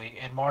in the alley,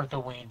 and Martha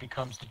Wayne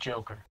becomes the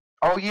Joker.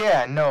 Oh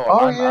yeah, no.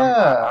 Oh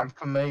I'm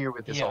familiar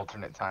with this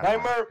alternate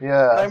timeline.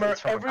 Nightmare.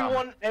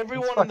 Everyone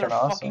and their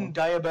fucking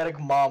diabetic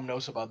mom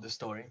knows about this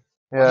story.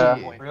 Yeah.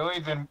 Really?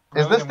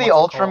 Is this the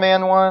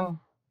Ultraman one?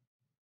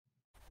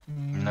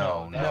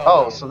 No.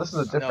 Oh, so this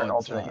is a different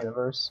alternate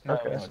universe. No,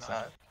 okay. it's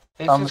not.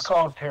 This is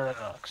called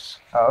Paradox.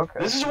 Oh, okay.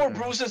 This is where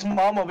Bruce's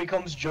mama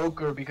becomes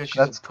Joker because she's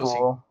a pussy. That's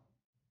cool.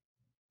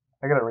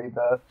 I gotta read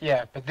that.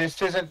 Yeah, but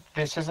this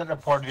isn't a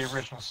part of the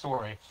original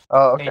story.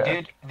 Oh,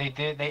 okay.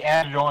 They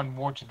added on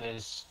more to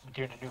this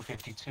during the New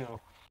 52.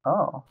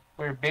 Oh.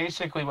 Where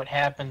basically what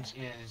happens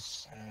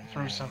is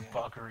through some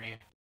fuckery,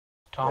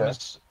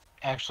 Thomas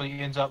actually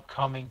ends up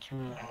coming to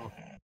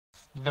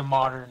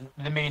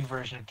the main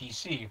version of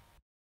DC,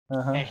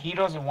 and he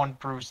doesn't want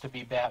Bruce to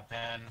be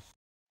Batman.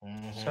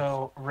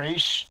 So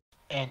Ra's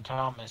and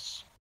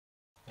Thomas,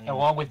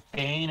 along with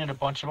Bane and a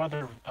bunch of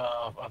other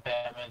of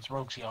Batman's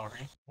rogues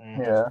gallery,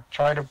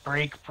 try to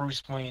break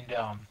Bruce Wayne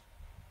down.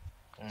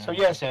 So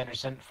yes,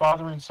 Anderson,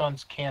 father and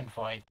sons can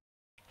fight.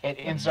 They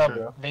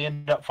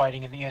end up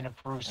fighting in the end, and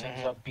Bruce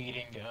ends up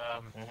beating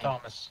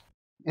Thomas.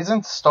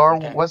 Wasn't Star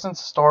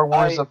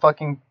Wars a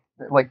fucking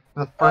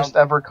the first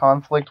ever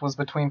conflict was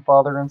between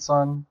father and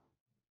son?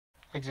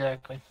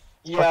 Exactly.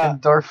 Yeah. Fucking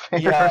Darth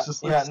Vader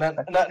versus Luke.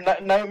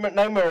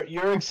 Nightmare.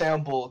 Your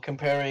example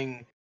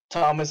comparing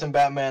Thomas and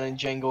Batman and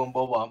Django and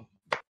Boba.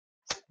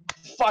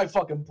 5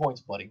 fucking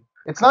points, buddy.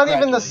 It's not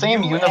even the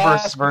same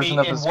universe version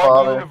of his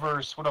father.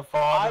 Universe would a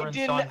father and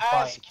son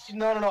fight?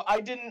 No.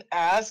 I didn't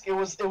ask. It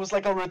was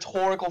like a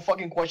rhetorical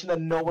fucking question that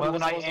nobody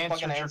was supposed to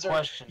fucking answer.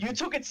 Question. You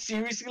took it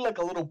seriously like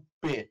a little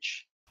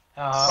bitch.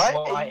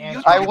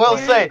 I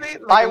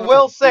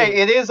will say,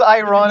 it is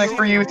ironic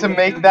for you to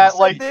make that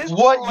what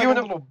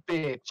little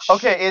bitch.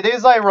 Okay, it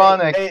is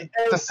ironic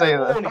to say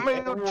that. I'm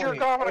gonna go jerk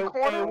off in a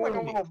corner like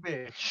a little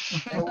bitch.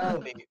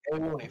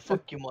 Hey,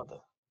 fuck your mother.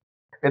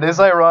 It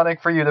is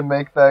ironic for you to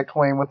make that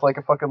claim with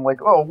a fucking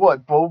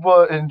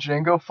Boba and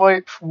Django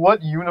fight?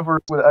 What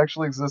universe would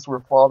actually exist where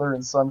father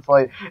and son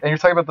fight? And you're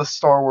talking about the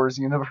Star Wars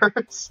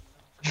universe?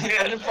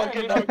 Yeah,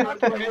 fucking man.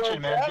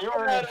 They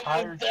were an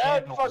entire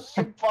channel.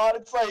 Fucking pod.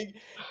 It's like,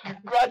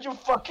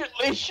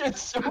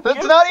 congratulations.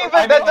 That's not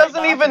even. That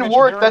doesn't even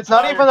work. That's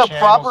not even a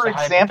proper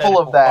example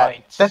of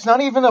that. That's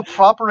not even a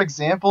proper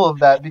example of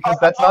that because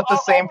that's not the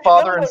same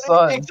father and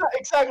son.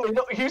 Exactly.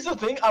 No, here's the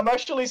thing. I'm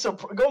actually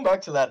going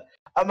back to that.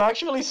 I'm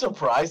actually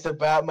surprised that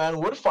Batman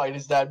would fight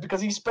his dad because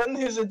he spent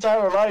his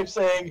entire life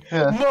saying,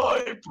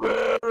 "My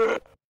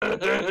parents."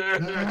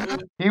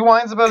 He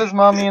whines about his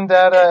mommy and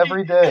dada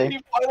every day. And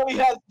he finally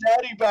has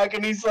daddy back,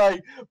 and he's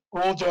like,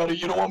 "Well, daddy,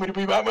 you don't want me to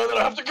be Batman, then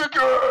I have to kick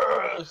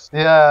your ass."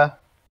 Yeah.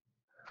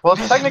 Well,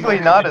 it's technically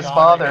not his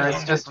father.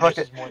 It's just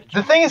fucking.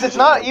 The thing is, it's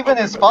not even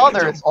his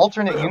father. It's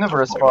alternate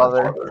universe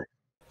father.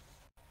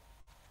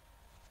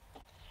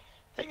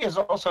 Thing is,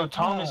 also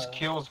Thomas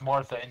kills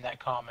Martha in that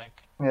comic.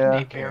 Yeah.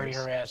 They bury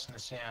her ass in the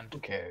sand. Who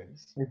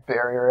cares? They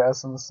bury her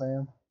ass in the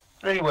sand.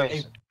 But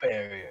anyways,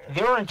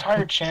 there are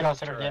entire channels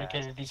that are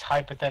dedicated to these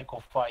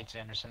hypothetical fights,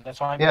 Anderson. That's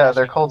why I'm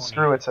they're called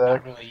Screw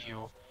Attack. Not really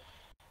you.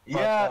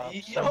 Yeah.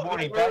 So,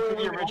 Mooney, back to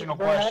the original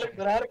question.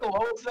 What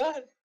was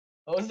that?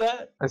 What was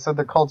that? I said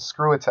they're called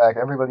Screw Attack.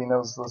 Everybody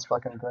knows those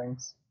fucking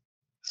things.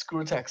 Screw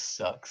Attack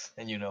sucks,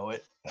 and you know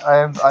it.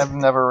 I've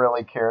never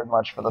really cared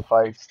much for the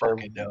fights. They're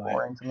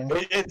boring to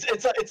me.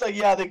 It's like,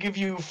 yeah, they give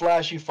you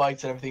flashy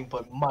fights and everything,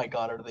 but my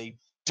god, are they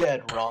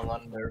dead wrong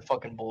on their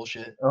fucking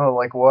bullshit. Oh,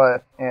 like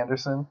what,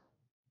 Anderson?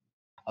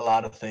 A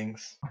lot of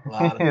things.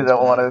 You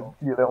don't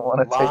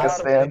want to take a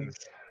stand.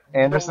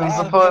 Anderson's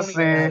a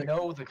pussy. I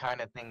know the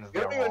kind of things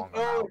they're wrong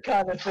about.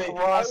 Kind of thing.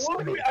 I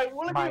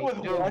will agree with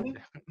one.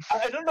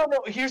 I don't know. No,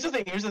 here's the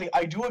thing.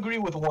 I do agree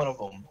with one of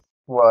them.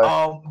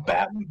 What?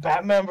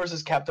 Batman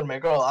versus Captain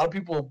America. A lot of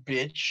people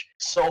bitch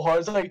so hard.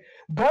 It's like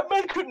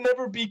Batman could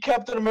never be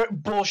Captain America.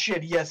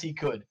 Bullshit. Yes, he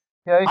could.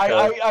 Yeah, he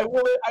could. I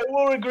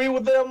will agree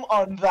with them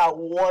on that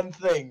one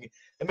thing,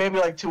 and maybe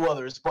like 2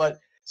 others. But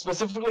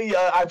specifically,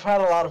 I've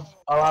had a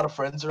lot of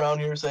friends around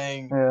here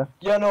saying,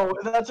 yeah, no,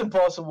 that's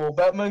impossible.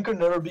 Batman could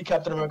never be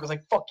Captain America. It's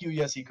like, fuck you.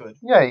 Yes, he could.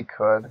 Yeah, he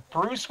could.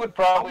 Bruce would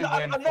probably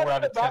win 4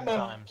 out of 10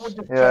 times. Would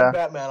defend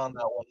Batman on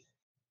that one.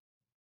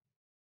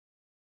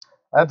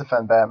 I'd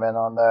defend Batman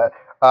on that.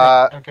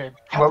 Okay.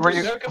 What were you?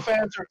 America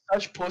fans are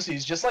such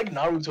pussies, just like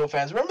Naruto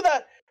fans. Remember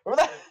that?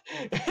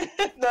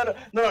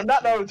 No,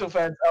 not Naruto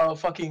fans.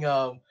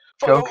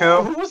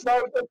 Goku. Who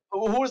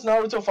was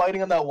Naruto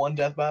fighting on that one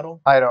death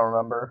battle? I don't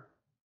remember.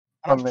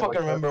 I don't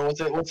fucking remember.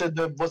 Was it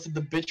the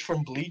bitch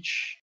from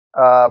Bleach?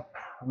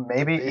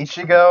 Maybe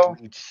Ichigo.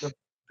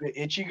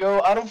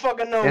 Ichigo? I don't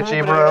fucking know.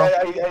 Ichi, bro.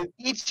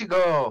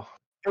 Ichigo.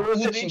 It was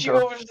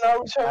Ichigo versus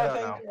Naruto, I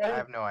think. Know. Right? I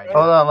have no idea.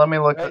 Hold on, let me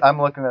look. Right? I'm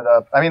looking it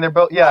up. I mean, they're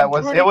both. Yeah, it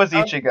was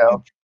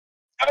Ichigo.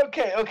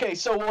 Okay.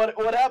 So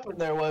what happened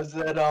there was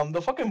that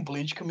the fucking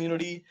Bleach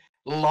community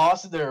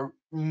lost their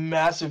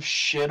massive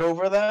shit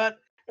over that.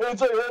 And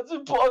it's like, that's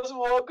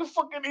impossible. How could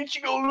fucking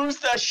Ichigo lose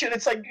that shit?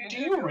 It's like, do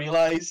you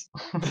realize?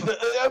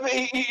 I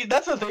mean,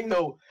 that's the thing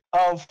though.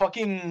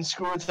 Fucking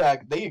Screw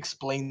Attack, they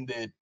explained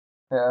it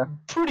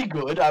pretty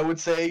good, I would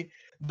say.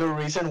 The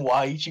reason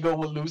why Ichigo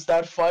would lose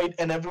that fight,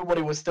 and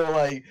everybody was still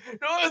like,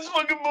 no, it's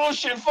fucking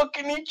bullshit.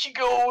 Fucking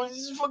Ichigo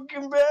is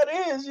fucking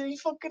badass.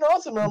 He's fucking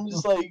awesome. And I'm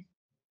just like,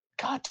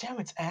 God damn,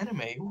 it's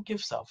anime. Who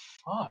gives a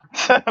fuck?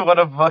 What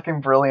a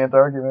fucking brilliant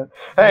argument.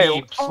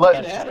 Hey,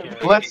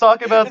 let's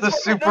talk about the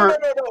super.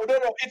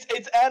 No.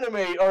 It's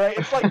anime, alright?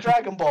 It's like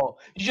Dragon Ball.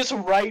 You just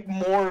write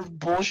more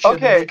bullshit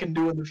that they can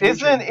do in the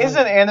future.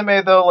 Isn't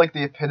anime, though, like,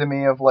 the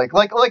epitome of, like,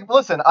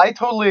 listen, I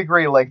totally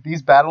agree, like,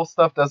 these battle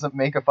stuff doesn't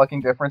make a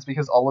fucking difference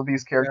because all of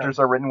these characters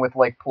are written with,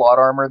 like, plot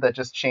armor that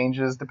just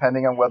changes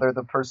depending on whether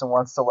the person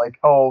wants to, like,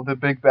 oh, the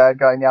big bad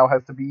guy now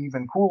has to be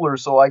even cooler,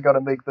 so I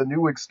gotta make the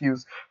new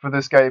excuse for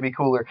this guy to be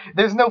cooler.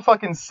 There's no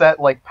fucking set,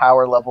 like,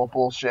 power level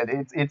bullshit.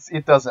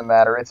 It doesn't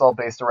matter. It's all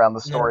based around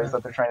the stories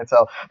that they're trying to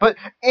tell. But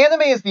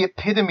anime is the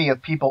epitome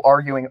of people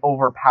arguing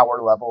over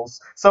power levels.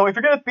 So if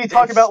you're gonna be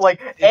talking about, like,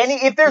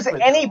 if there's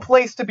any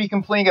place to be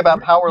complaining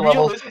about power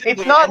levels,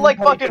 it's not like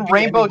fucking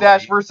Rainbow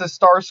Dash versus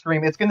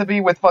Starscream. It's gonna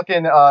be with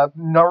fucking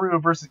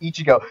Naruto versus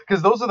Ichigo,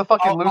 because those are the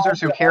fucking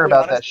losers who care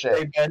about that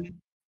shit.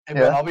 Hey,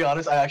 Ben, I'll be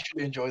honest, I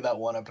actually enjoyed that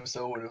one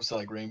episode where it was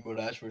like Rainbow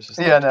Dash versus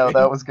Yeah, no,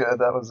 that was good.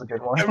 That was a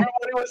good one.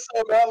 Everybody was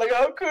so mad, like,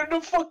 how could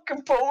the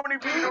fucking pony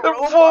be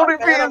the pony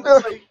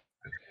be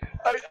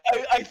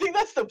I think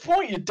that's the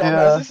point, you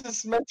dumbass. This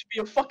is meant to be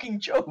a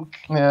fucking joke.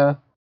 Yeah.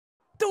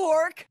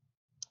 Dork!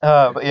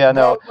 But yeah,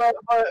 no.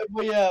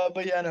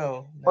 But yeah,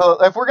 no. Well,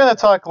 if we're gonna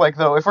talk, like,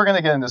 though, if we're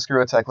gonna get into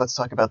Screw Attack, let's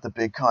talk about the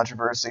big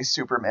controversy,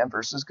 Superman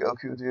versus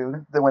Goku,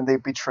 dude. When they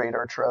betrayed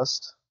our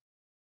trust.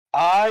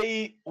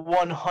 I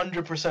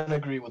 100%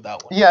 agree with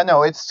that one. Yeah,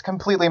 no, it's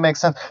completely makes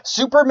sense.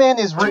 Superman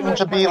is written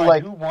to be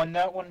like... Who won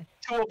that one?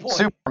 To a point.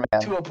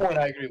 Superman. To a point,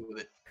 I agree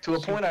with it. To a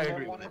point, I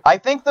agree with it. I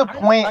think the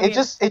point, it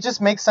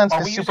just makes sense.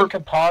 Are we using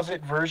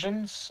composite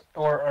versions,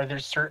 or are there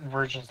certain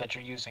versions that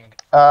you're using?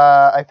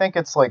 I think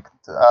it's like,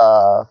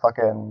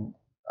 fucking...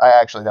 I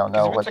actually don't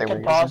know what they were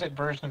using. It's a composite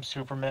version of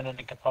Superman and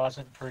a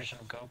composite version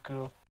of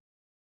Goku.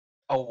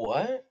 A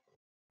what?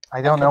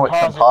 I don't know what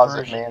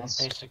composite means.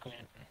 Basically.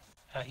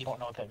 You don't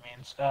know what that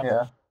means.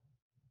 Yeah.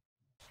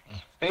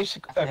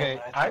 Basically,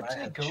 okay, I'd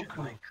say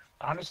Goku.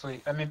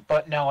 Honestly, I mean,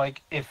 but now,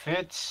 like, if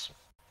it's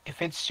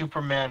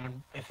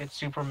Superman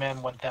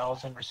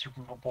 1000 or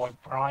Superboy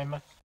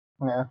Prime,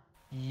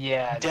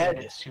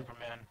 dead.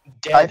 Superman.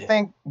 Dead. I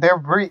think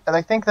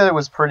that it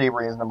was pretty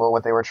reasonable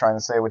what they were trying to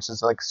say, which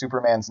is like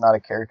Superman's not a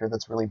character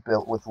that's really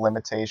built with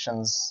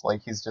limitations.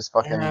 Like he's just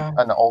fucking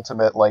an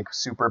ultimate like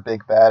super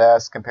big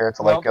badass compared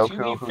to like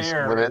Goku, who's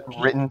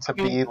written to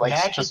be like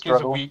to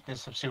struggle. Magic is a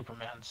weakness of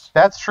Superman's.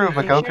 That's true,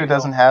 but Goku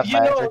doesn't have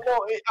magic.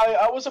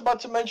 I was about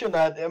to mention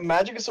that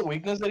magic is a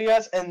weakness that he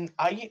has, and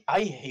I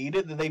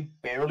hated that they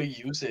barely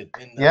use it.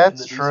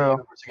 It's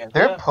true.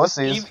 They're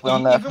pussies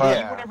on that front.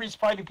 Even whenever he's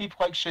fighting people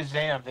like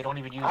Shazam, they don't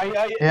even use it.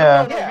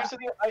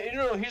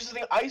 Here's the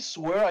thing. I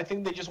swear, I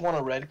think they just want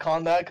to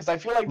retcon that because I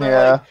feel like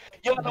they're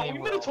like, we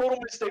made a total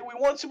mistake. We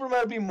want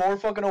Superman to be more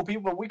fucking OP,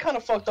 but we kind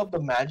of fucked up the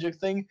magic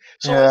thing.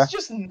 So let's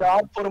just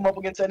not put him up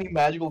against any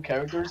magical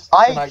characters.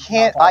 I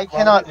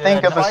cannot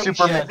think of a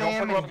Superman. Don't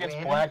put him up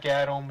against Black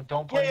Adam.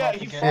 Don't put him up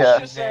against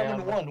Shazam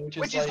in one,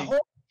 which is like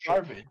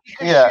garbage.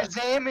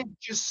 Shazam is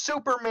just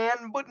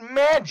Superman, but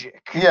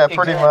magic. Yeah,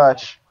 pretty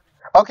much.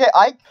 Okay,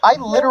 I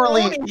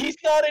literally... He's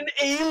not an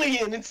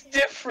alien, it's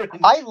different.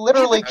 I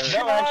literally...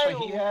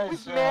 Actually, he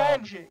has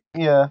magic.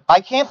 Yeah,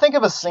 I can't think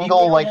of a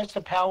single, he has the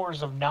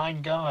powers of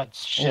 9 gods,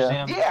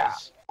 Shazam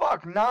does.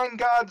 Fuck, 9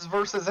 gods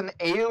versus an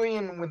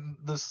alien with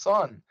the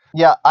sun.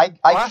 Yeah, I can't...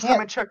 Last time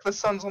I checked, the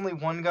sun's only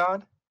 1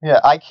 god. Yeah,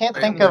 I can't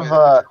think of,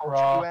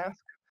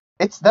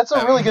 That's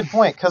a really good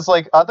point, because,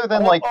 like, other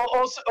than, like...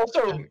 Also,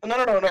 no.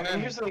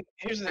 Here's the thing.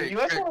 You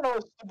guys want to know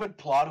a stupid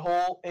plot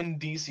hole in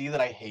DC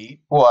that I hate?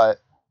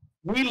 What?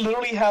 We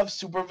literally have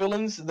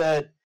supervillains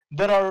that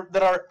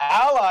are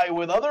ally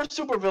with other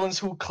supervillains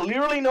who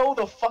clearly know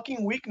the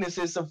fucking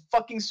weaknesses of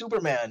fucking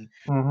Superman.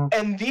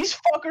 And these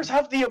fuckers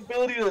have the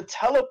ability to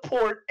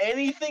teleport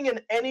anything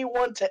and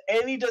anyone to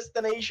any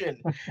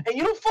destination. And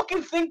you don't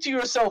fucking think to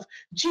yourself,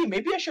 gee,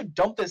 maybe I should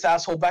dump this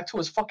asshole back to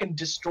his fucking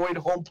destroyed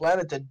home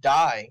planet to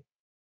die.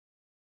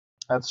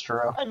 That's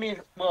true. I mean,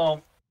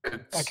 well,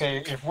 okay,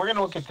 if we're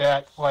gonna look at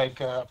that,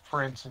 like,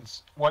 for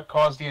instance, what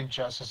caused the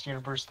Injustice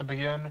universe to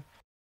begin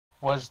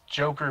was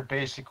Joker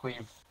basically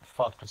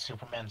fucked with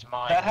Superman's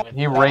mind.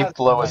 He raped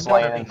Lois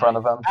Lane in front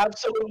of him.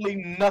 Absolutely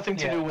nothing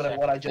to do with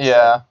what I just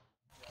said.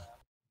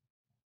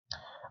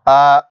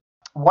 Yeah.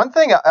 One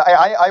thing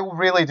I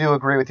really do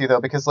agree with you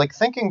though, because like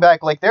thinking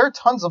back, like there are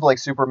tons of like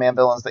Superman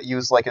villains that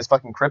use like his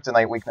fucking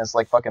kryptonite weakness,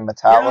 like fucking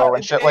Metallo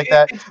and shit like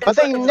that. But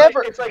they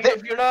never. It's like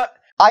if you're not.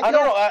 I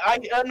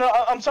don't know.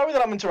 I'm sorry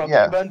that I'm interrupting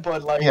you, Ben,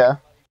 but like. Yeah.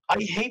 I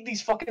hate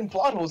these fucking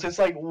plot holes. It's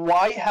like,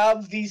 why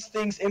have these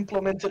things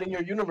implemented in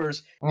your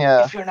universe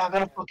if you're not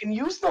gonna fucking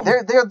use them?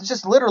 There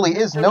just literally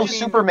is no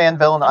Superman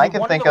villain I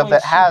can think of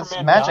that has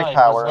Superman magic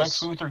powers.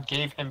 Lex Luthor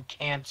gave him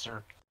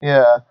cancer.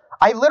 Yeah.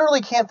 I literally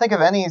can't think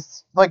of any,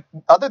 like,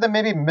 other than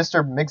maybe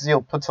Mr.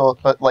 Mxyzptlk,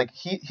 but, like,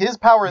 his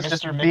power is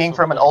just being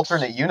from an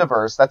alternate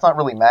universe. That's not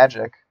really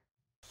magic.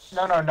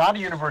 No, not a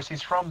universe.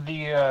 He's from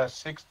the,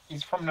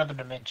 he's from another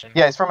dimension.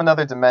 Yeah, he's from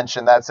another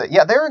dimension, that's it.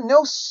 Yeah, there are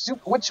no,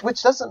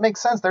 which doesn't make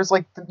sense. There's,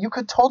 like, you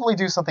could totally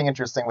do something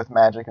interesting with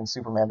magic and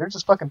Superman. They're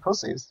just fucking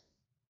pussies.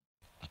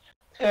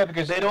 Yeah,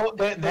 because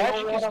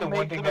magic is the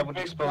one thing that would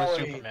expose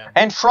Superman.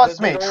 And trust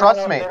me. They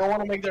don't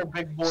want to make their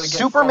big boy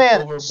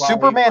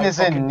Superman is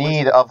in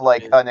need of,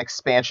 like, an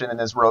expansion in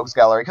his rogues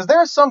gallery. Because there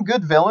are some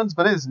good villains,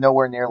 but it is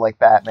nowhere near like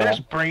Batman. There's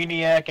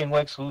Brainiac and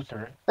Lex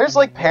Luthor. There's,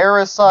 like,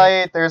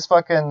 Parasite, there's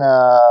fucking,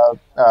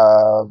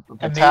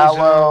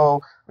 Metallo,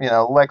 you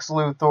know, Lex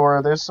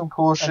Luthor, there's some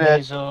cool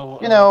shit.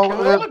 You know, can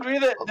we all agree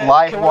that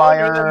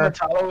Livewire.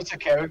 Metallo as a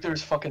character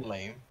is fucking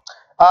lame?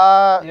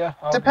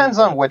 Depends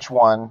on which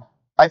one.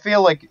 I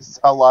feel like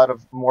a lot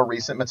of more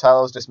recent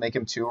Metallos just make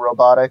him too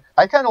robotic.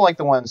 I kind of like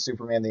the one in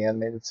Superman the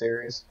Animated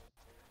Series.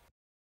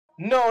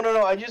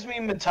 No. I just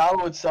mean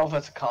Metallo itself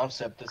as a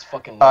concept is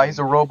fucking lame. He's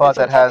a robot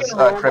that has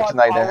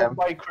kryptonite in him.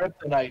 By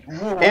kryptonite.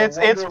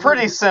 It's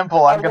pretty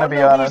simple, I'm gonna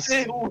be honest.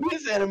 Who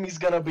his enemy's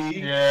gonna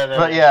be. Yeah,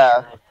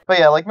 But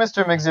yeah, like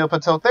Mr.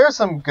 Mxyzptlk, there are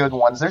some good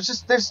ones.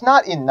 There's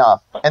not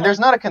enough. And there's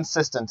not a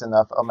consistent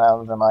enough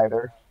amount of them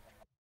either.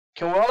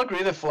 Can we all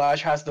agree that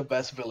Flash has the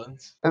best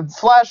villains?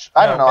 Flash,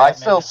 I don't know. I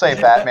still say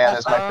Batman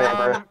is my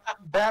favorite.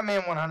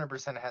 Batman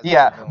 100% has.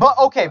 Yeah, but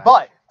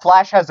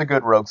Flash has a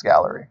good rogues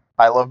gallery.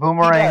 I love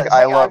Boomerang.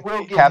 I love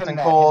Captain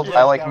Cold.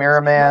 I like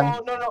Mirror Man.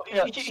 No.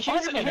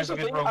 Spider-Man has a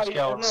good rogues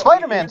gallery.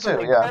 Spider-Man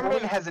too. Yeah.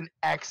 Spider-Man has an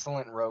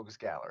excellent rogues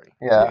gallery.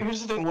 Yeah.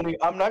 Here's the thing,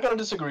 Woody. I'm not gonna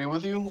disagree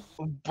with you,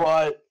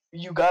 but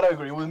you gotta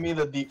agree with me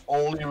that the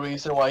only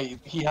reason why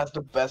he has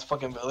the best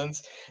fucking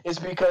villains is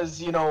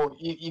because, you know,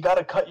 you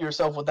gotta cut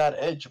yourself with that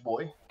edge,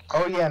 boy.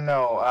 Oh yeah,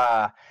 no,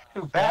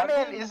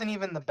 Batman isn't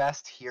even the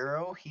best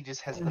hero, he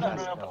just has the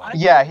best villain.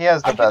 Yeah, he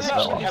has the best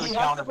villain. He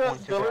has the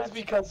best villains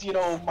because, you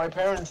know, my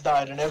parents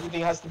died and everything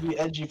has to be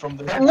edgy from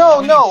the...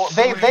 No,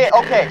 they okay,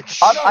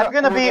 I'm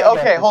gonna be,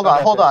 okay, hold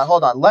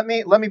on, let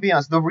me be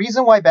honest. The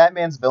reason why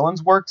Batman's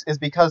villains works is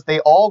because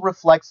they all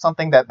reflect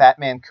something that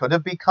Batman could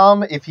have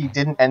become if he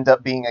didn't end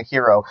up being a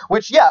hero.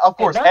 Which, yeah, of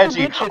course,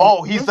 edgy.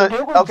 Oh, he's the...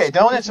 Okay,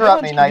 don't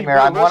interrupt me, Nightmare,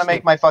 I want to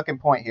make my fucking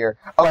point here.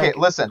 Okay,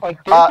 listen,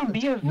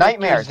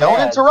 Nightmare, don't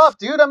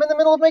interrupt, dude. I'm in the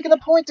middle of making a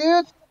point,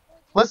 dude.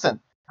 Listen.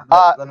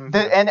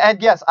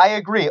 And yes, I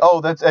agree.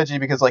 Oh, that's edgy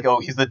because, like, oh,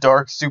 he's the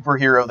dark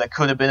superhero that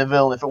could have been a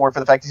villain if it weren't for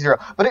the fact he's a hero.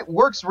 But it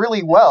works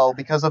really well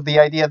because of the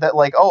idea that,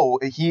 like, oh,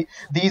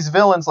 these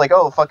villains, like,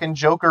 oh, fucking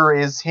Joker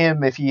is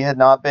him if he had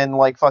not been,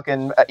 like,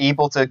 fucking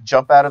able to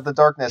jump out of the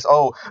darkness.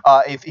 Oh,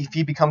 if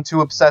he become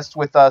too obsessed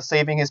with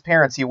saving his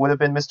parents, he would have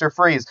been Mr.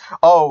 Freeze.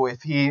 Oh,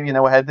 if he, you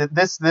know, had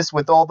this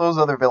with all those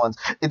other villains.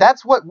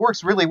 That's what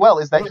works really well,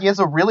 is that he has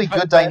a really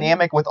good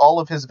dynamic with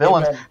all of his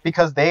villains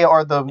because they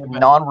are the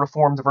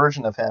non-reformed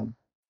version of him.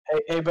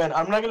 Hey Ben,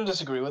 I'm not gonna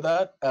disagree with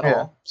that at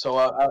all. So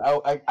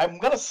I'm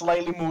gonna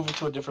slightly move it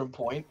to a different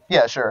point.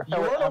 Yeah, sure. You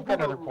know who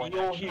the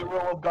real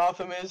hero of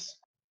Gotham is?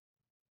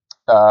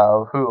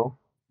 Who?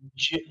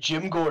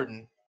 Jim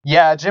Gordon.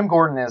 Yeah, Jim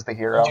Gordon is the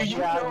hero. Do you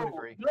know? I would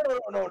agree.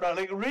 No.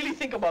 Like, really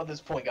think about this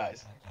point,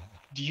 guys.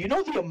 Do you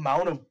know the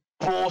amount of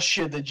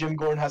bullshit that Jim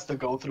Gordon has to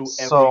go through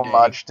every day? So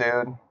much,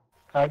 dude.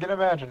 I can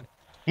imagine.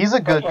 He's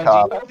a good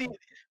cop.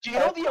 Do you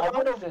know the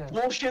amount of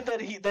bullshit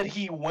that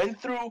he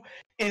went through,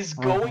 is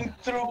going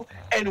through,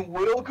 and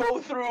will go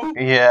through?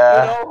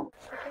 Yeah. You know?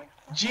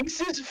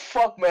 Jesus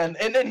fuck, man.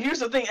 And then here's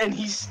the thing, and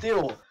he's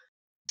still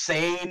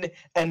sane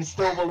and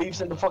still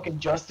believes in the fucking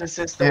justice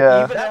system.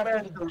 Yeah. Even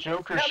after the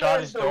Joker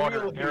shot his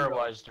daughter and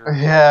paralyzed her.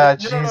 Yeah,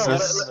 no,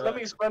 Jesus. Let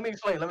me explain.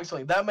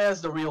 That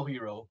man's the real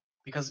hero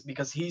because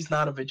he's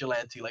not a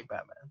vigilante like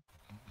Batman.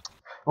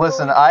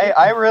 Listen,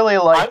 I really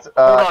liked.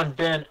 Hold on,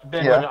 Ben.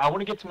 Yeah. I want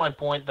to get to my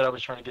point that I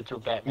was trying to get to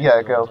Batman.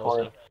 Yeah, go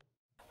for it.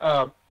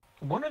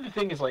 One other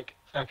thing is, like,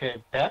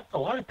 okay, a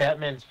lot of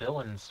Batman's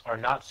villains are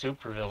not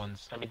super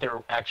villains. I mean,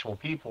 they're actual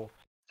people.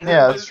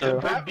 Yeah, that's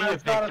true.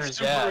 Batman's not a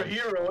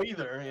superhero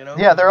either, you know.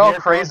 Yeah, they're all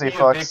crazy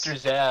fucks.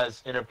 Victor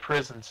Zsasz in a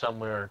prison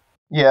somewhere.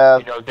 Yeah.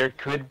 You know, there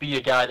could be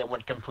a guy that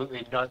went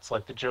completely nuts,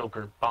 like the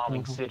Joker,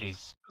 bombing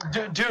cities.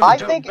 I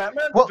think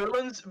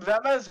Batman's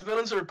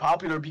villains are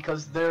popular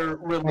because they're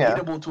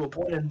relatable to a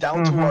point and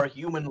down to our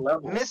human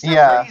level.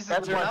 Yeah.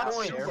 That's my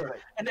point.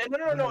 And here's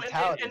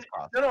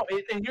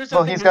the thing.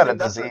 Well, he's got a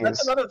disease.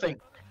 That's another thing.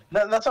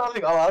 That's another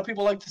thing. A lot of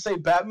people like to say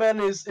Batman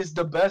is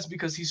the best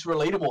because he's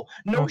relatable.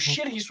 No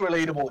shit, he's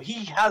relatable.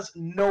 He has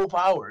no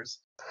powers.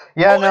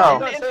 Yeah, no. I'm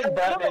not saying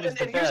Batman is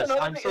the best.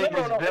 I'm saying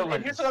his villains.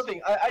 And here's another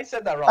thing. I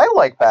said that wrong. I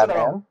like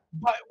Batman.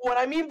 But what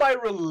I mean by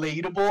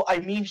relatable, I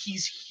mean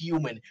he's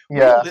human.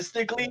 Yeah.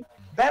 Realistically,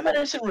 Batman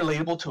isn't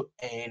relatable to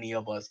any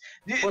of us.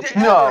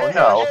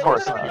 No, of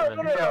course not.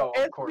 No,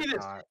 of course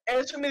not.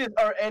 Answer me this.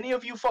 Are any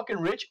of you fucking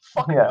rich?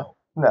 Fucking yeah.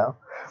 No.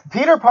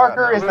 Peter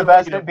Parker is the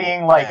best at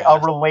being like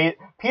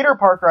Peter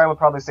Parker, I would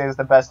probably say, is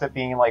the best at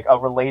being like a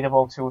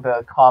relatable to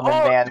the common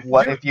man.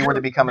 What if you were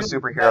to become a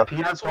superhero?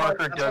 Peter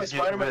Parker does get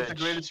Spider-Man is the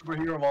greatest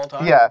superhero of all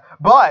time. Yeah,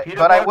 but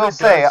I will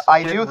say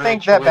I do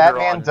think that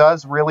Batman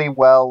does really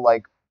well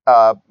like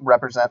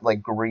represent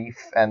like grief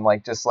and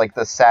like just like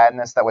the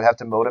sadness that would have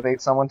to motivate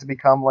someone to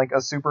become like a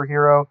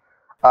superhero.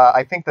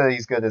 I think that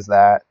he's good as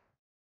that.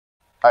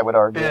 I would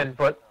argue. Ben,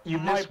 but you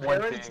missed one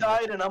thing. My parents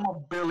died and I'm a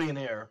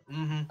billionaire.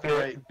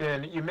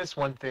 Ben, you missed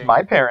one thing.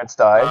 My parents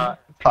died.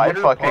 I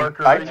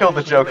killed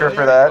the Joker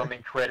for that. I'm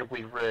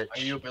incredibly rich.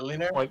 Are you a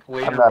billionaire? Like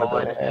later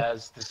on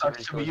as the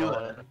series goes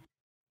on.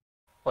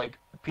 Like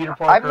Peter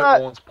Parker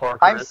owns Parker.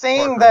 I'm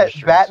saying that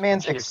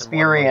Batman's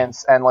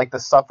experience and like the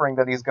suffering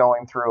that he's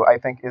going through, I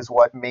think, is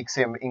what makes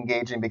him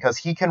engaging because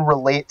he can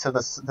relate to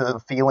the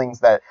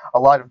feelings that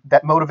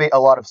motivate a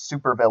lot of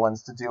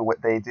supervillains to do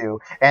what they do,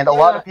 and a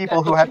lot of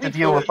people who have to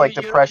deal with like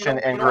depression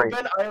and grief.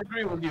 Ben, I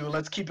agree with you.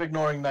 Let's keep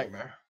ignoring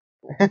Nightmare.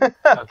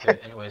 Okay,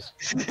 anyways.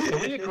 Can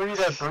we agree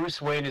that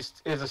Bruce Wayne is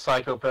a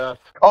psychopath?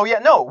 Oh yeah,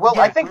 no. Well,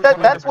 I think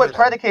that's what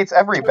predicates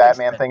every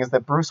Batman thing is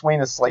that Bruce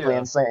Wayne is slightly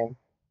insane.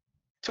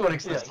 To an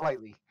extent.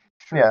 Slightly.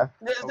 Yeah.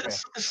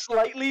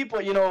 Slightly,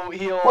 but you know,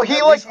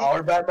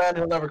 our Batman,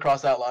 he'll never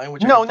cross that line.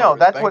 Which no,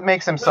 that's what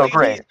makes him so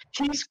great.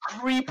 He's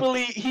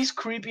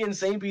creepy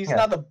insane, but he's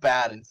not the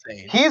bad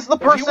insane. He's the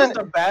person. If he was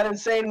the bad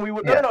insane, we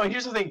would. No.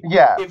 Here's the thing.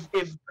 Yeah.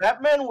 If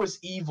Batman was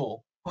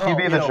evil, he'd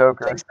be the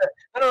Joker.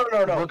 No.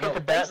 Look at the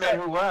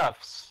Batman who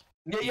laughs.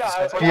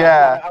 I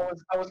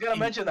was gonna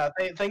mention that.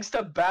 Thanks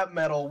to Bat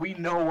Metal, we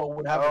know what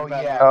would happen.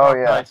 Oh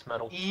yeah.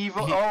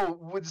 Evil.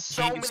 With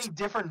so many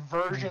different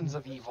versions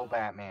of evil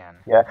Batman.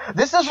 Yeah.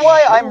 This is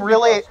why I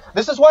really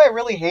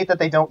hate that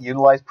they don't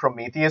utilize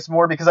Prometheus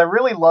more because I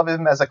really love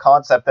him as a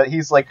concept. That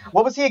he's like,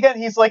 what was he again?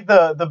 He's like he's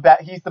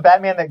the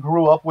Batman that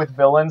grew up with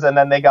villains and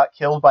then they got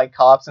killed by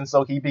cops and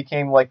so he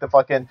became like the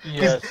fucking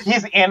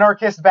he's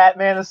anarchist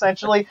Batman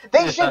essentially.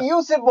 They should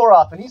use him more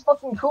often. He's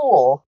fucking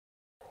cool.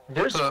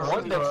 There's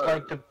one that's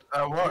like the.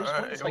 Go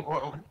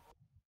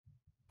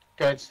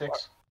ahead,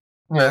 Six.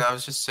 Yeah, I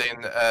was just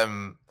saying.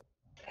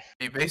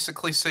 You're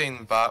basically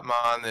saying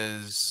Batman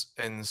is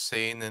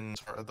insane in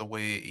sort of the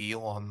way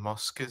Elon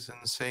Musk is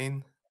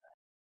insane.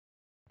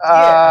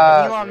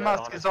 Elon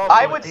Musk is also.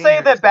 I would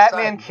say that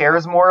Batman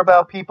cares more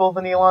about people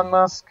than Elon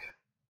Musk.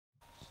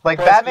 Like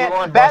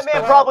Batman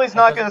probably is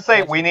not going to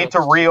say we need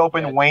to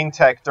reopen Wayne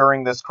Tech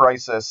during this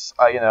crisis.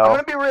 I'm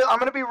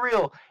gonna be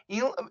real.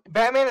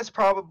 Batman has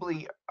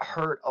probably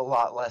hurt a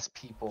lot less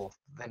people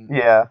than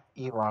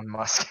Elon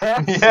Musk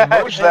has.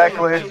 Yeah,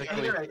 exactly.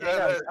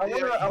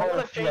 I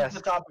want to change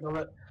the topic a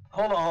little.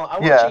 Hold on. I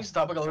want to change the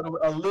topic a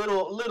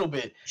little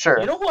bit. Sure.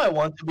 You know who I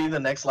want to be the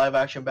next live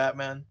action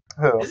Batman?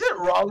 Who? Is it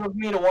wrong of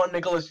me to want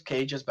Nicolas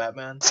Cage as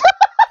Batman?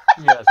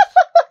 Yes.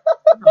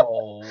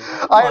 No.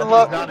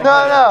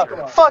 No.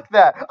 Fuck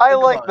that. I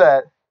like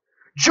that.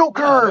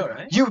 Joker,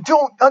 right? You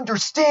don't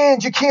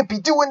understand. You can't be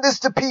doing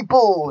this to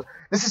people.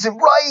 This isn't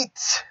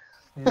right.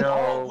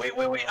 No. Wait.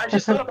 I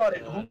just thought about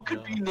it. Who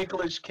could be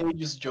Nicolas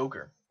Cage's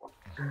Joker?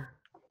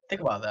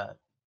 Think about that.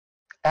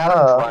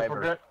 Adam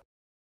Driver.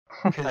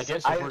 I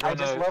guess I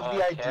just love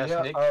the idea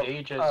cast Nick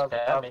Cage as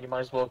Batman, you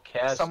might as well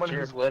cast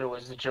Jared Leto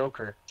as the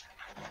Joker.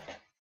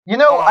 You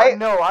know,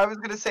 I was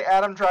gonna say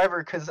Adam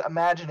Driver because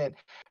imagine it.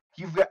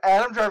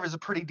 Adam Driver's a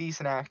pretty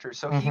decent actor,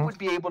 so he would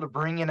be able to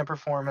bring in a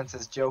performance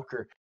as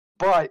Joker,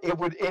 but it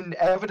would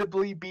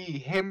inevitably be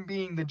him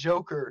being the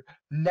Joker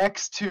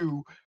next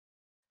to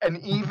an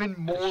even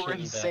more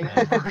insane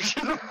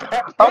version of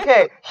Batman.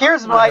 Okay,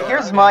 here's my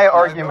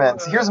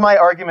argument. Here's my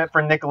argument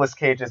for Nicolas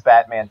Cage as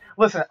Batman.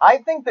 Listen, I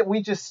think that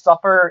we just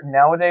suffer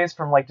nowadays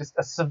from like just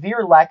a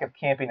severe lack of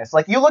campiness.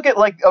 Like you look at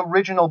like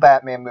original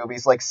Batman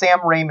movies, like Sam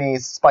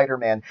Raimi's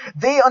Spider-Man.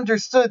 They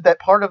understood that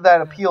part of that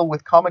appeal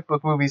with comic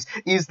book movies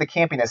is the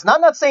campiness. And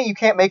I'm not saying you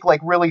can't make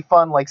like really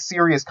fun, like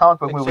serious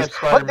comic book movies,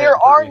 but there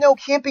are no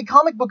campy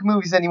comic book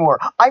movies anymore.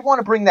 I want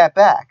to bring that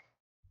back.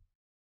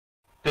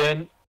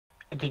 Ben,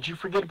 did you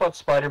forget about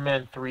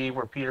Spider-Man 3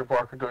 where Peter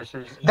Parker goes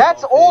through his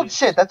That's old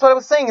shit. That's what I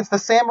was saying. It's the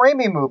Sam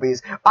Raimi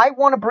movies. I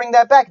want to bring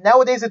that back.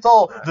 Nowadays it's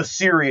all the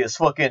serious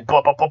fucking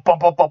where's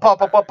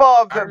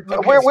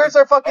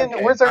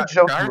our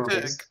joke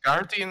movies?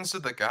 Guardians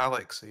of the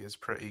Galaxy is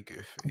pretty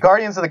goofy.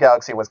 Guardians of the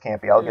Galaxy was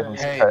campy. I'll give him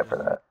some credit for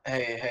that.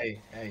 Hey.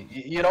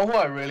 You know who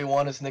I really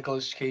want as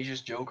Nicolas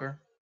Cage's Joker?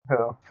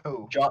 Who?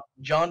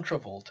 John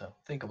Travolta.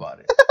 Think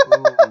about it.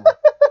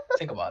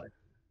 Think about it.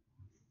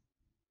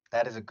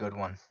 That is a good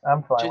one.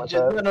 I'm fine with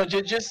that. No,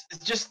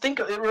 just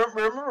think.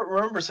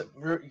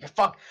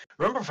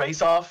 Remember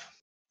Face Off?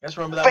 You guys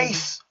remember that?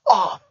 Face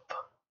Off.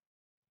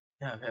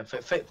 Yeah,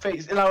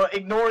 face.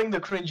 Ignoring the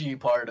cringy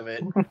part of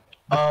it.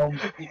 How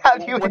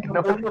do you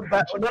ignore?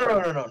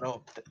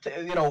 No.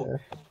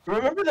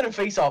 Remember that in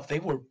Face Off they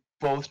were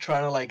both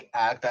trying to like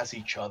act as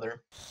each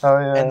other. Oh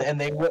yeah. And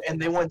they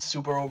went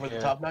super over the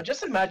top. Now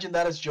just imagine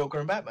that as Joker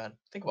and Batman.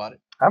 Think about it.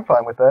 I'm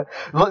fine with that.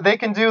 Look, they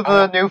can do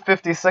the new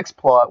 56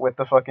 plot with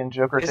the fucking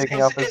Joker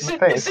taking off his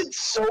face. Is it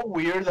so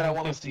weird that I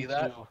want to see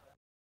that?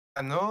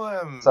 I know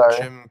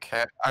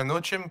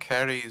Jim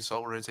Carrey's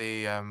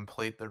already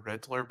played the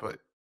Riddler, but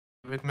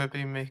he would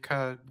maybe make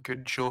a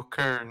good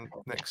Joker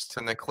next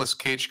to Nicolas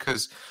Cage,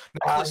 because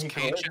Nicolas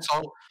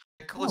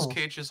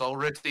Cage is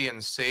already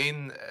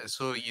insane,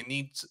 so you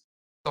need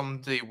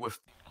somebody with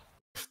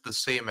the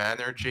same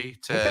energy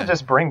to. You could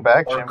just bring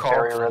back Jim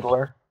Carrey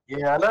Riddler.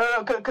 Yeah,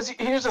 no, because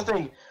here's the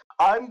thing.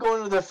 I'm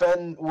going to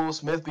defend Will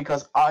Smith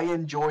because I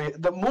enjoy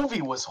it. The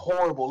movie was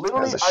horrible.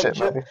 Literally,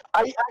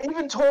 I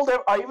even told him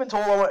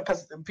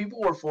because people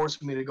were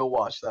forcing me to go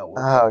watch that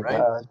one. Oh right?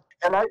 God.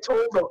 And I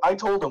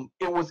told him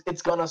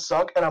it's gonna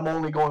suck, and I'm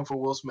only going for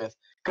Will Smith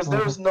because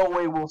there's no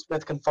way Will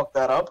Smith can fuck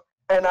that up.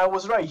 And I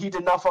was right. He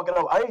did not fuck it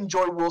up. I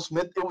enjoyed Will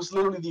Smith. It was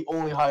literally the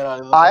only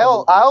highlight of the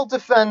movie. I'll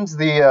defend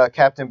the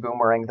Captain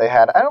Boomerang they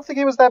had. I don't think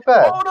he was that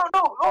bad. Oh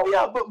no. Oh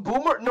yeah, but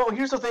Boomer. No,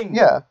 here's the thing.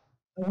 Yeah.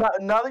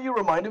 Now that you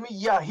reminded me,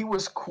 yeah, he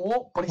was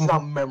cool, but he's not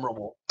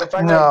memorable. The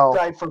fact No.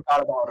 that I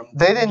forgot about him.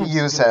 They didn't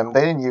use him.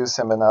 They didn't use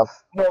him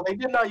enough. No, they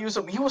did not use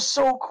him. He was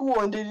so cool,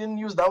 and they didn't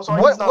use that. Was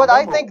why what he's not what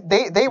I memorable.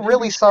 think they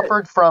really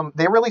suffered from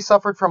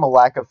a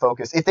lack of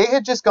focus. If they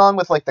had just gone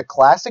with like the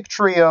classic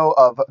trio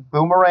of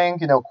Boomerang,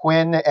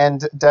 Quinn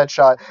and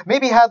Deadshot,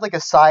 maybe had like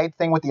a side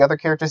thing with the other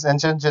characters, and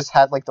just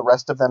had like the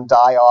rest of them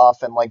die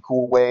off in like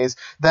cool ways,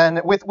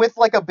 then with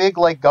like a big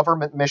like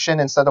government mission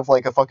instead of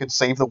like a fucking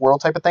save the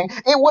world type of thing,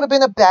 it would have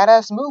been a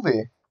badass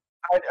movie.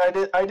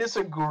 I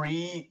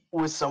disagree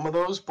with some of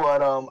those,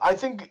 but I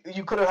think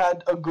you could have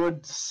had a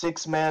good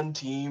 6-man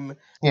team.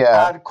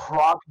 Yeah. Had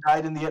Croc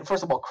died in the end.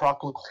 First of all,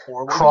 Croc looked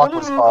horrible. Croc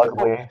was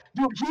ugly.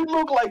 Dude, he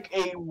looked like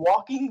a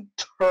walking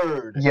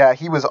turd. Yeah,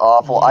 he was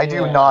awful. Yeah. I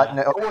do not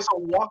know. It was a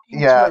walking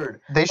turd.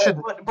 They should.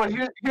 But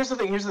here's the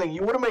thing.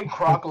 You would have made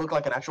Croc look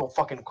like an actual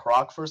fucking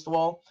croc. First of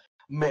all.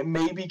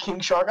 Maybe King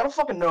Shark. I don't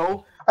fucking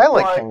know. I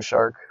like King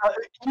Shark.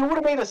 You would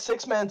have made a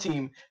 6-man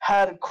team.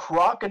 Had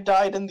Croc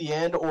died in the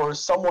end, or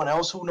someone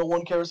else who no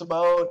one cares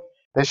about.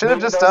 They should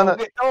have just done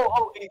it.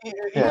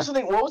 Here's the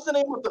thing. What was the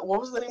name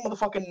of the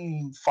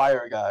fucking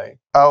fire guy?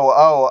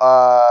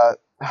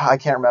 I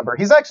can't remember.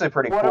 He's actually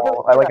pretty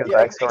cool. I like his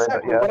backstory,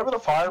 exactly. but yeah. Whatever the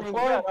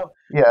Firefly.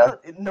 Yeah.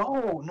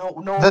 No.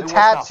 The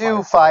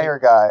tattoo fire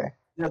guy.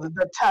 Yeah,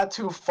 the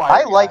tattoo fire.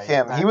 I like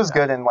him. He was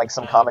good in like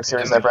some comic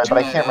series I've read, but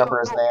I can't remember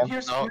his name.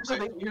 Here's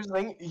the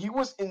thing. He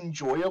was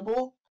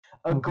enjoyable.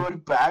 A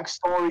good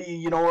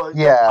backstory.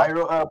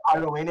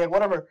 Pyromaniac,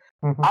 whatever.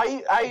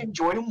 I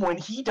enjoyed him when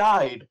he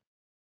died.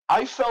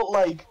 I felt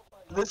like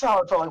this is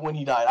how I felt like when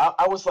he died.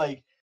 I was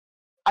like,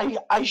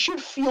 I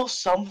should feel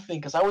something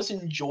because I was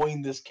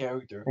enjoying this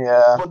character.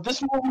 Yeah. But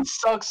this movie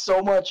sucks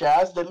so much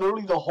ass that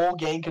literally the whole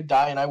gang could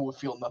die and I would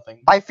feel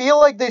nothing. I feel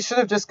like they should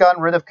have just gotten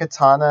rid of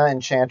Katana,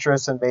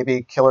 Enchantress, and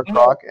maybe Killer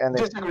Croc.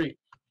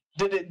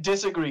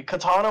 Disagree.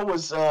 Katana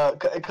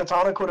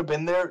could have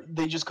been there.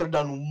 They just could have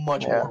done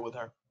much more with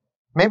her.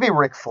 Maybe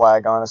Rick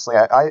Flag, honestly.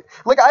 I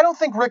don't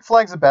think Rick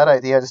Flag's a bad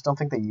idea. I just don't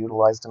think they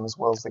utilized him as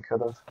well as they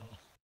could have.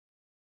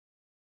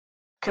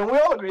 Can we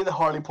all agree that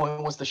Harley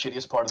Quinn was the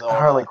shittiest part of the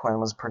Harley Quinn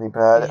was pretty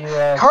bad.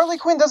 Yes. Harley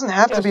Quinn doesn't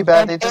have to be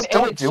bad. They just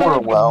don't do her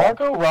well.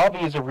 Margot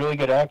Robbie is a really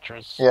good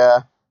actress.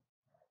 Yeah.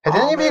 Did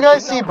any of you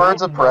guys see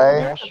Birds of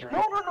Prey?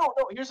 No.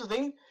 Here's the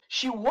thing.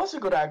 She was a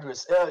good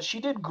actress. She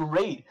did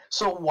great.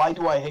 So why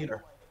do I hate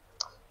her?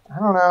 I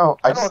don't know.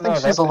 I just think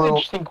she's a little.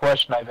 That's an interesting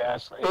question I've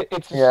asked.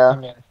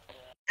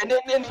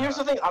 And here's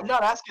the thing. I'm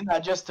not asking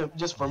that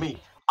just for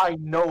me. I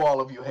know all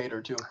of you hate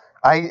her too.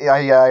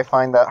 I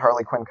find that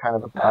Harley Quinn kind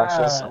of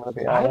obnoxious. I'm gonna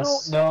be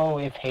honest. I don't know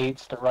if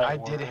hate's the right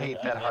word. I did hate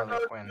that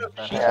Harley Quinn. No.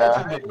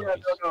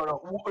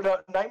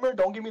 Nightmare,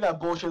 don't give me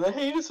that bullshit. That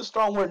hate is a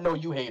strong word. No,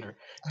 you hate her.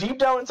 Deep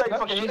down inside, you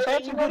fucking hate her.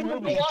 She's good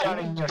movies.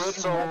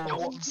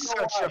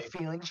 Search your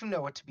feelings. You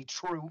know it to be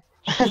true.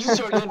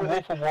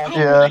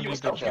 Yeah.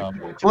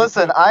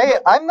 Listen,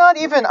 I don't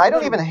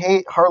even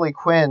hate Harley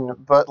Quinn,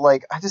 but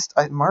like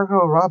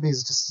Margot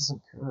Robbie's just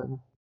isn't good.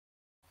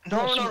 No.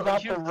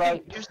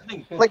 Here's the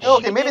thing. Like,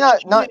 okay, maybe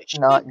not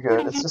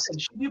good. It's just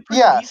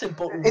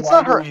it's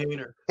not her.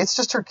 It's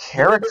just her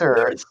character.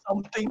 There's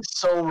something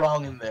so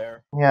wrong in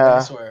there. Yeah.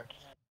 I swear.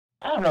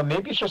 I don't know.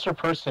 Maybe it's just her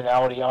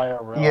personality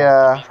IRL.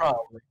 Yeah.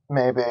 Probably.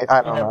 Maybe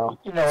I don't know.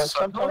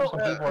 Sometimes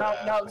people.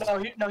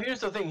 Now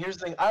here's the thing.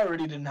 I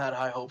already didn't have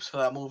high hopes for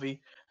that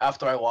movie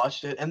after I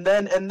watched it, and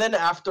then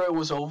after it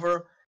was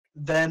over,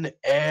 then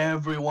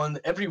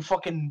every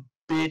fucking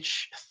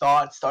bitch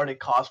started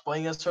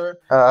cosplaying as her.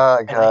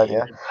 God,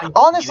 yeah.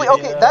 Honestly,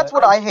 okay, that's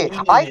what I hate.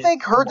 I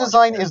think her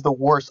design is the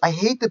worst. I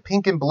hate the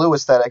pink and blue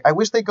aesthetic. I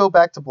wish they go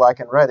back to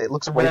black and red. It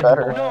looks way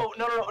better. No.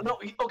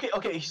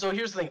 Okay. So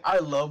here's the thing. I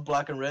love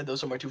black and red.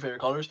 Those are my two favorite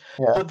colors.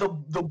 Yeah. But the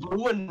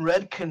blue and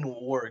red can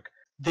work.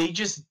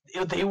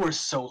 they were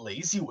so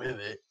lazy with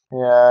it.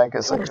 Yeah, I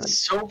guess it was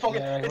so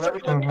fucking. Yeah, it's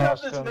like, let me have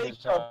this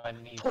makeup,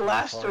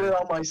 plaster it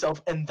on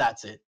myself, and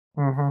that's it.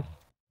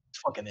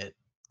 Fucking it.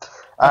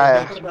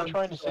 I you were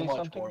trying to say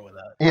something.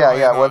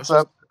 Yeah, what's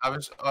up? I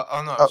was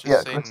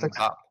just saying Quick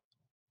that.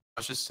 I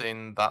was just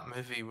saying that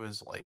movie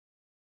was like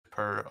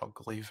super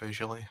ugly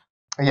visually.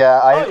 Yeah,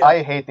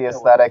 I hate the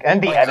aesthetic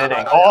and the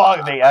editing.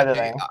 The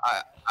editing.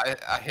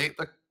 I hate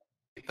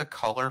the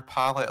color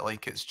palette.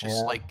 Like it's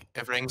just like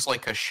everything's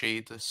like a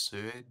shade of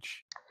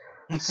sewage.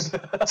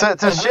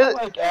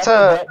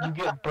 That you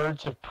get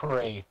Birds of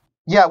Prey.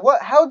 Yeah,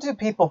 how do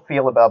people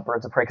feel about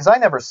Birds of Prey? Because I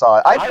never saw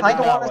it. I kind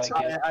of wanted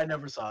to. I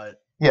never saw it.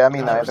 Yeah,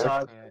 me neither.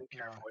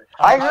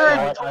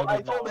 I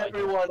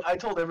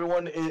told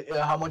everyone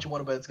how much you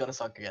want to bet it's gonna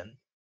suck again.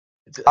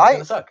 It's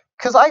gonna suck.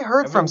 Because I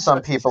heard from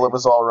some people it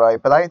was all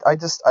right, but I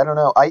don't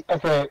know.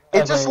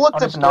 It just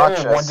looked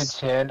obnoxious. On a scale of 1 to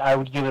 10, I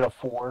would give it a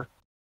 4.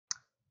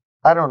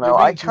 I don't know.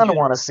 I kind of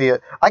want to see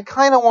it. I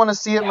kind of want to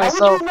see it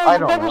myself. I don't know.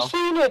 I've never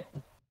seen it.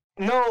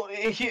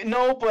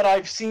 No, but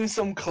I've seen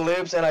some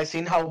clips and I've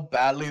seen how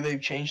badly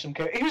they've changed some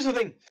characters. Here's the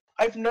thing.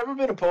 I've never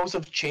been opposed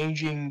of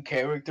changing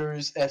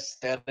characters'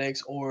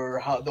 aesthetics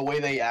or the way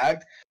they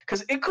act,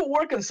 because it could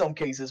work in some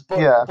cases.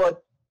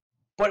 But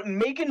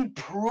make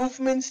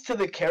improvements to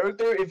the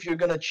character if you're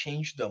gonna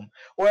change them,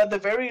 or at the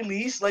very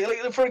least, like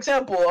for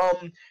example,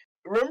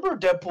 remember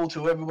Deadpool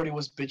 2? Everybody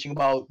was bitching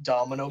about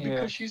Domino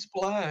because she's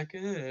black.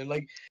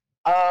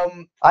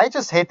 I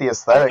just hate the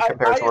aesthetic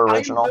compared to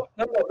original.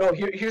 No.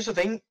 Here's the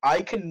thing.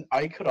 I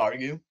could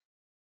argue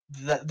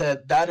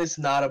that is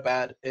not a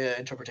bad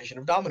interpretation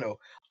of Domino.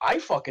 I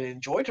fucking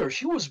enjoyed her.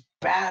 She was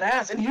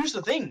badass. And here's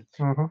the thing.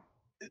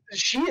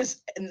 She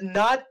is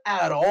not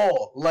at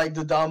all like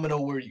the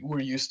Domino we're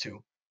used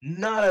to.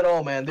 Not at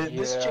all, man.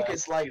 This chick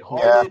is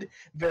lighthearted,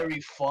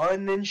 very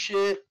fun and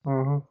shit.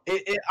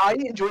 I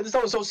enjoyed this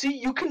stuff. So see,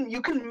 you can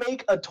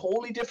make a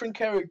totally different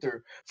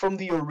character from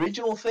the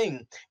original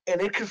thing,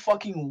 and it could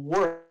fucking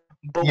work.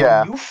 But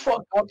when you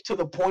fuck up to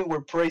the point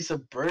where Praise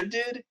of Bird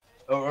did,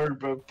 or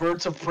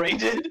Birds of Prey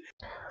did.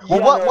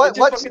 Well,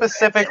 what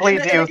specifically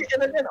do you?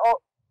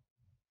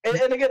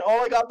 And again,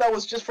 all I got that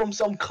was just from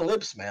some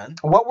clips, man.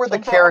 What were the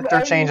character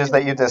changes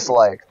that you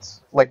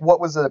disliked? Like, what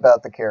was it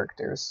about the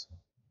characters?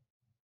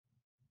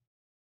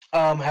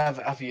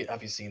 Have you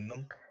seen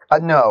them?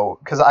 No,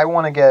 because I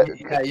want to get.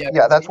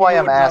 Yeah, that's why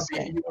I'm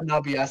asking. You would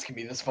not be asking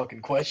me this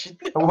fucking question.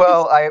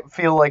 Well, I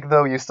feel like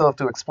though you still have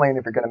to explain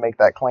if you're going to make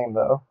that claim,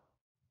 though.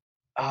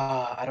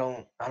 I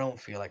don't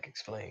feel like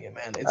explaining it,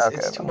 man.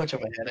 It's too much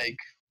of a headache.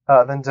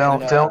 Then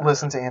don't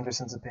listen to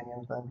Anderson's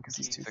opinions then, because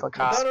he's too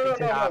fucking.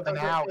 Capping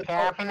out.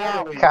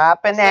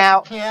 Cap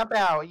out.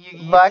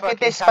 Look at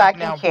this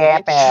fucking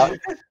cap out.